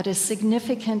oversight at a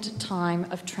significant time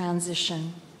of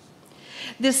transition.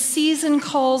 This season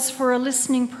calls for a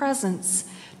listening presence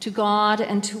to God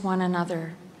and to one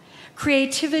another,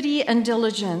 creativity and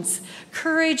diligence,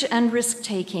 courage and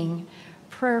risk-taking,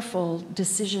 prayerful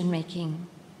decision-making.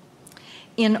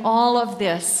 In all of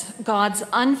this, God's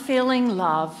unfailing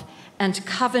love and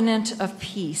covenant of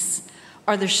peace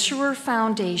are the sure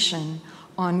foundation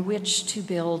on which to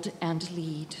build and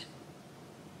lead.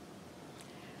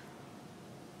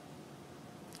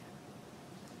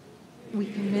 We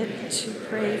commit to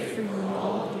pray for you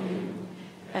all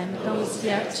and those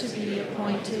yet to be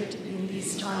appointed in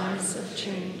these times of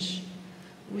change.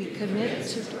 We commit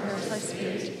to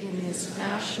participate in this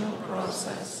national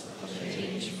process of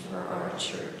change for our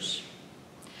church.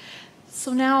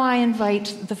 So now I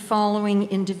invite the following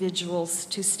individuals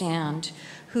to stand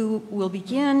who will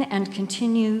begin and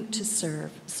continue to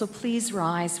serve. So please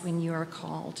rise when you are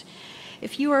called.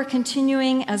 If you are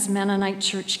continuing as Mennonite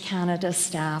Church Canada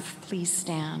staff, please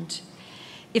stand.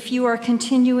 If you are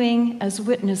continuing as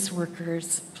witness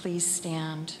workers, please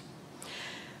stand.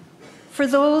 For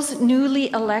those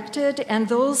newly elected and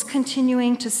those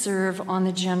continuing to serve on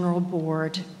the general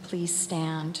board, please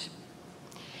stand.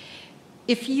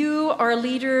 If you are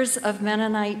leaders of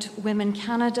Mennonite Women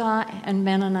Canada and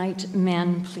Mennonite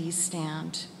Men, please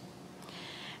stand.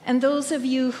 And those of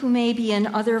you who may be in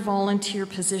other volunteer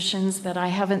positions that I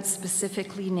haven't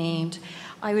specifically named,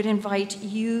 I would invite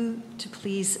you to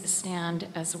please stand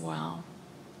as well.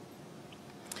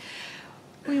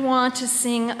 We want to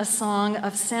sing a song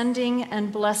of sending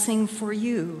and blessing for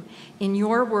you in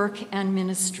your work and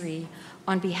ministry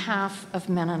on behalf of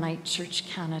Mennonite Church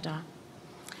Canada.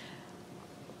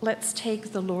 Let's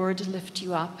take "The Lord Lift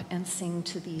You Up" and sing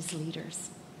to these leaders.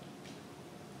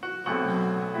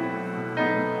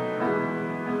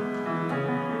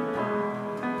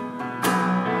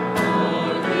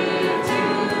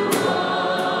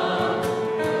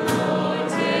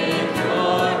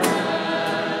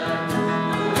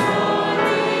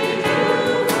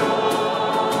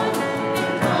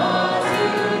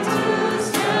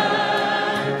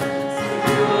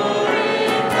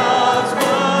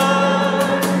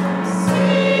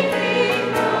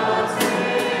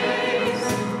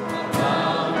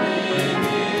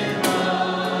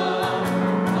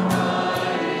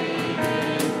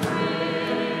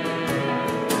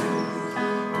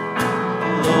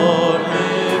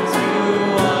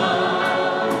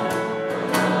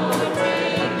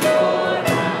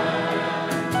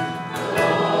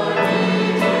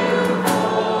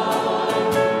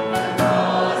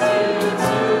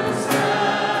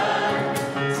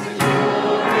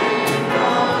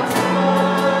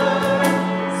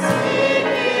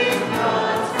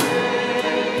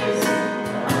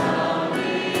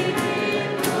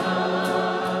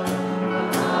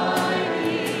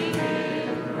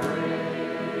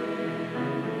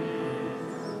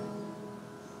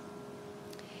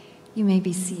 You may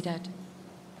be seated.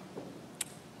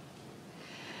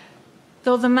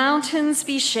 Though the mountains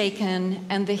be shaken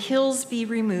and the hills be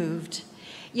removed,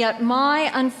 yet my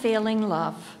unfailing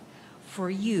love for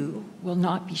you will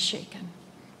not be shaken,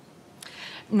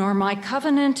 nor my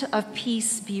covenant of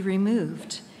peace be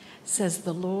removed, says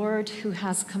the Lord who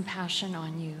has compassion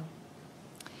on you.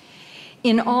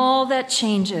 In all that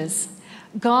changes,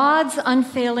 God's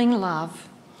unfailing love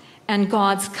and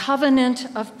God's covenant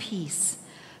of peace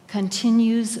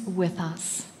continues with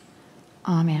us.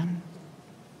 Amen.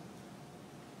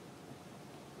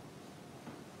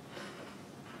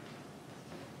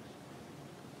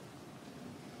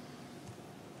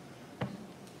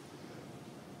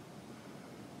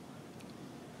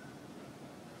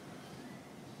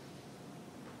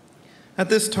 At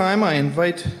this time, I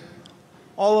invite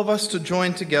all of us to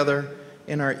join together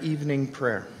in our evening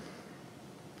prayer,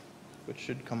 which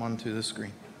should come onto the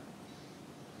screen.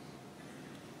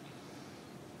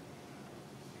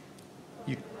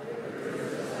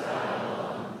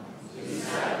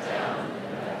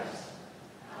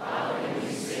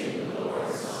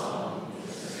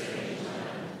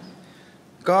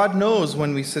 God knows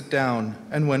when we sit down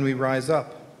and when we rise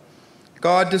up.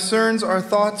 God discerns our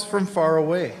thoughts from far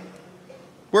away.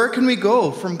 Where can we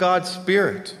go from God's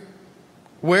Spirit?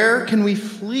 Where can we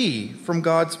flee from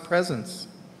God's presence?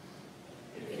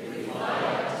 If we fly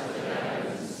up to the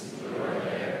heavens, you are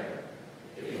there.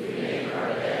 If we make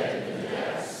our bed in the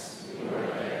depths, you are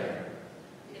there.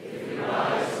 If we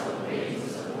rise on the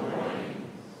wings of the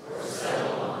morning, or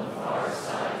settle on the far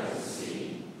side of the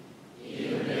sea,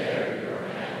 even there your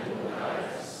hand will guide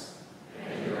us,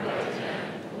 and your right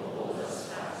hand will hold us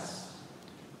fast.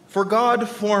 For God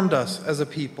formed us as a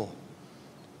people.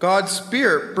 God's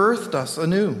Spirit birthed us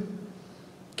anew.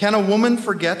 Can a woman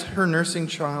forget her nursing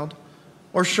child,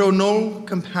 or show no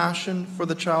compassion for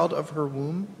the child of her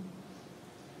womb?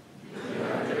 You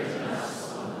have written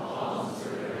us on the palms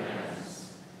of your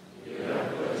hands. You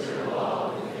have put your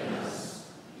law within us,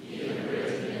 even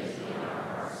written it in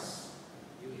our hearts.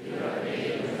 You have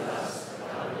made with us the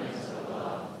covenant of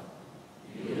love.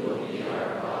 You will be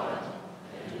our God,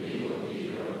 and we will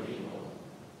be your people.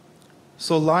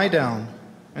 So lie down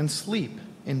and sleep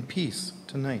in peace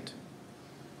tonight.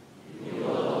 You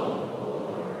alone, O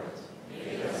Lord,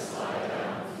 make us lie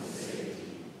down in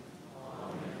safety.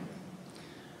 Amen.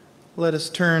 Let us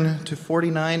turn to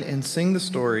 49 and sing the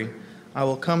story, I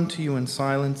Will Come to You in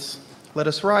Silence. Let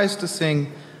us rise to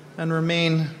sing and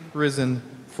remain risen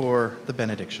for the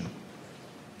benediction.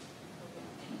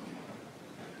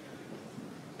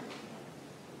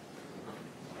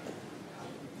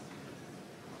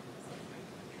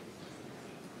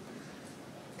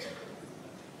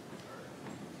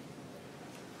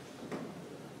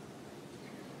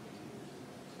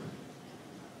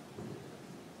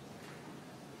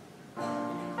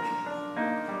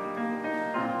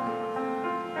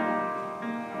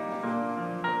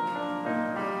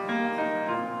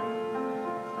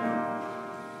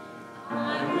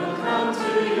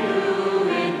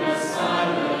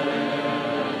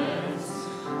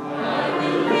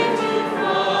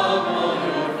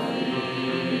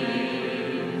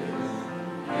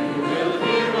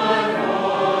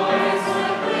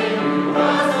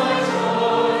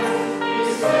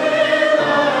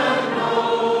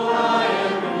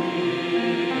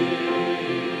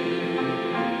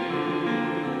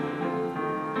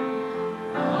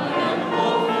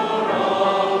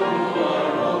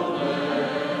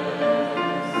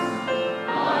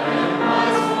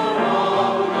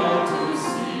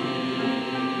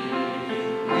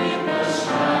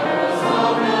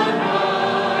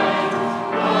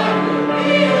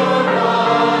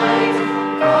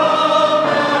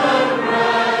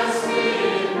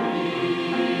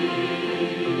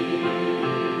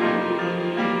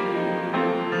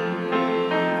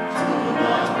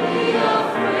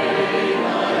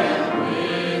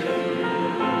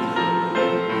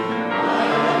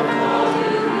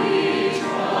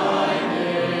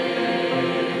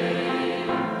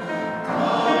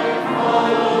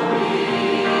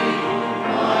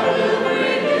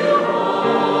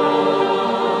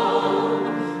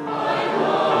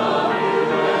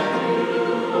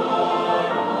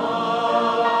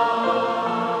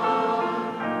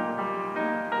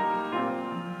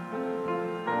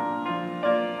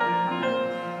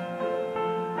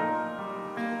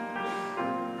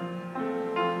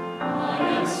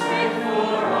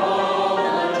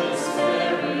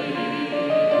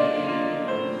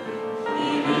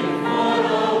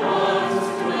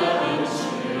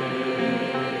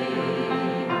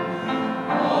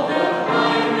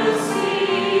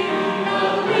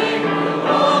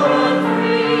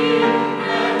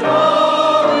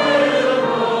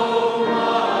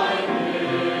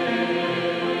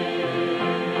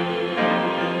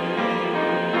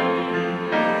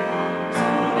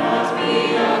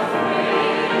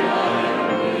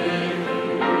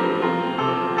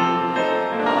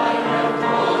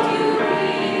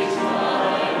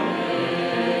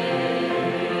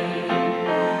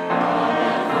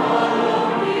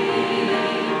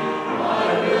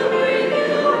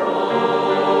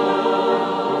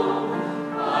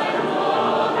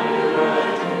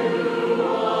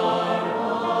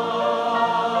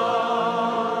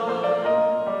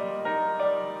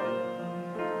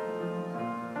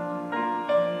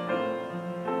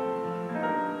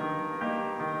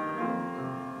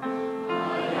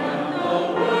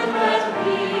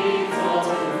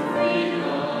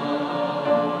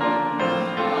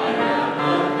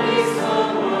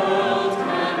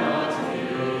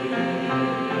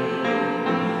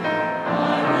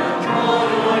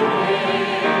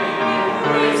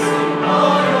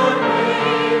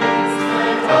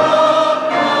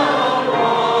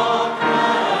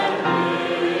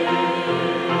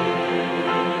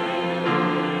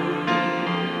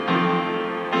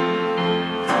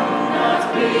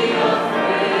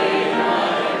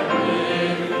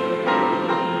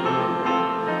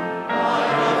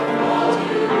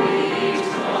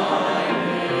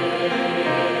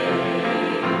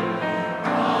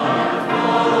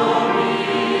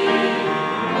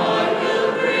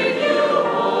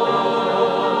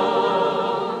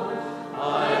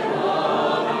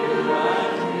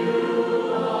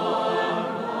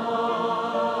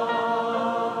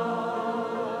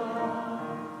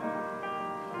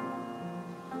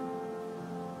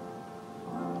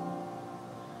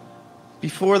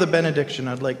 Before the benediction,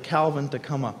 I'd like Calvin to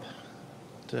come up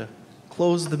to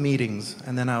close the meetings,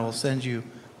 and then I will send you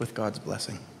with God's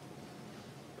blessing.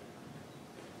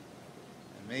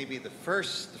 Maybe the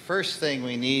first thing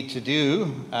we need to do,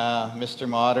 Mr.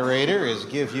 Moderator, is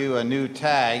give you a new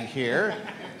tag here.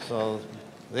 So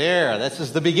there, this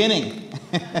is the beginning.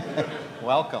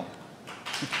 Welcome.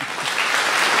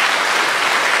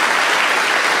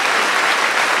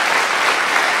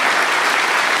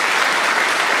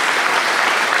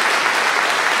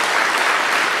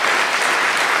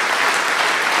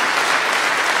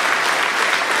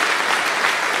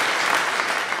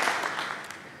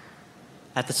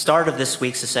 At the start of this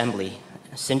week's assembly,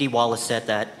 Cindy Wallace said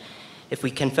that if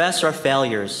we confess our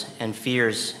failures and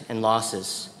fears and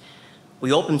losses,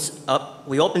 we open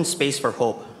space for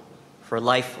hope, for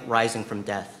life rising from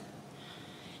death.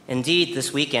 Indeed,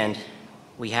 this weekend,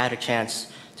 we had a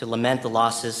chance to lament the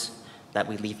losses that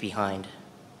we leave behind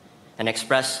and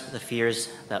express the fears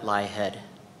that lie ahead.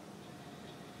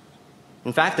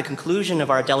 In fact, the conclusion of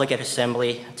our delegate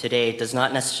assembly today does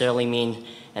not necessarily mean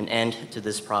an end to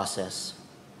this process.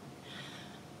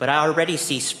 But I already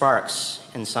see sparks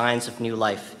and signs of new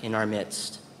life in our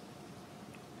midst.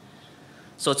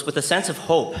 So it's with a sense of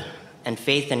hope and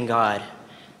faith in God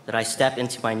that I step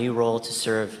into my new role to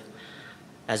serve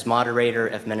as moderator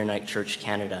of Mennonite Church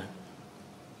Canada.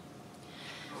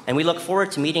 And we look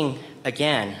forward to meeting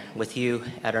again with you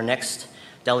at our next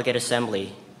delegate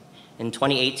assembly in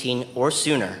 2018 or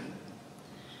sooner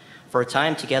for a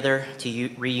time together to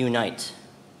reunite,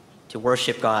 to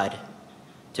worship God,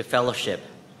 to fellowship,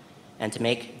 and to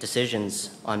make decisions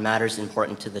on matters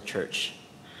important to the church.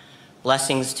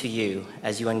 Blessings to you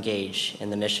as you engage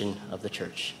in the mission of the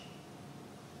church.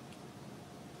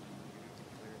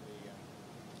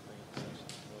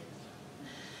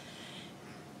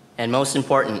 And most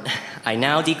important, I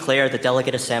now declare the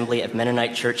Delegate Assembly of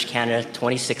Mennonite Church Canada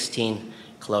 2016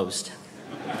 closed.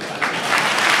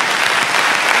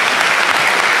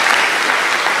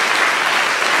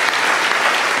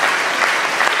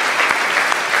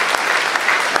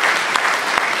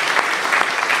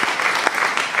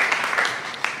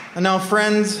 And now,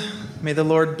 friends, may the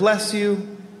Lord bless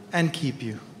you and keep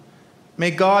you. May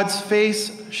God's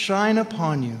face shine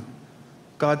upon you,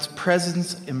 God's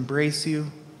presence embrace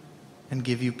you, and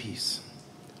give you peace.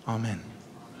 Amen.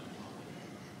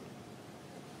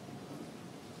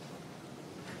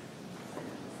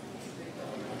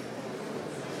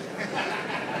 Ha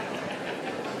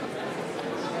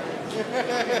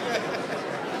ha ha ha.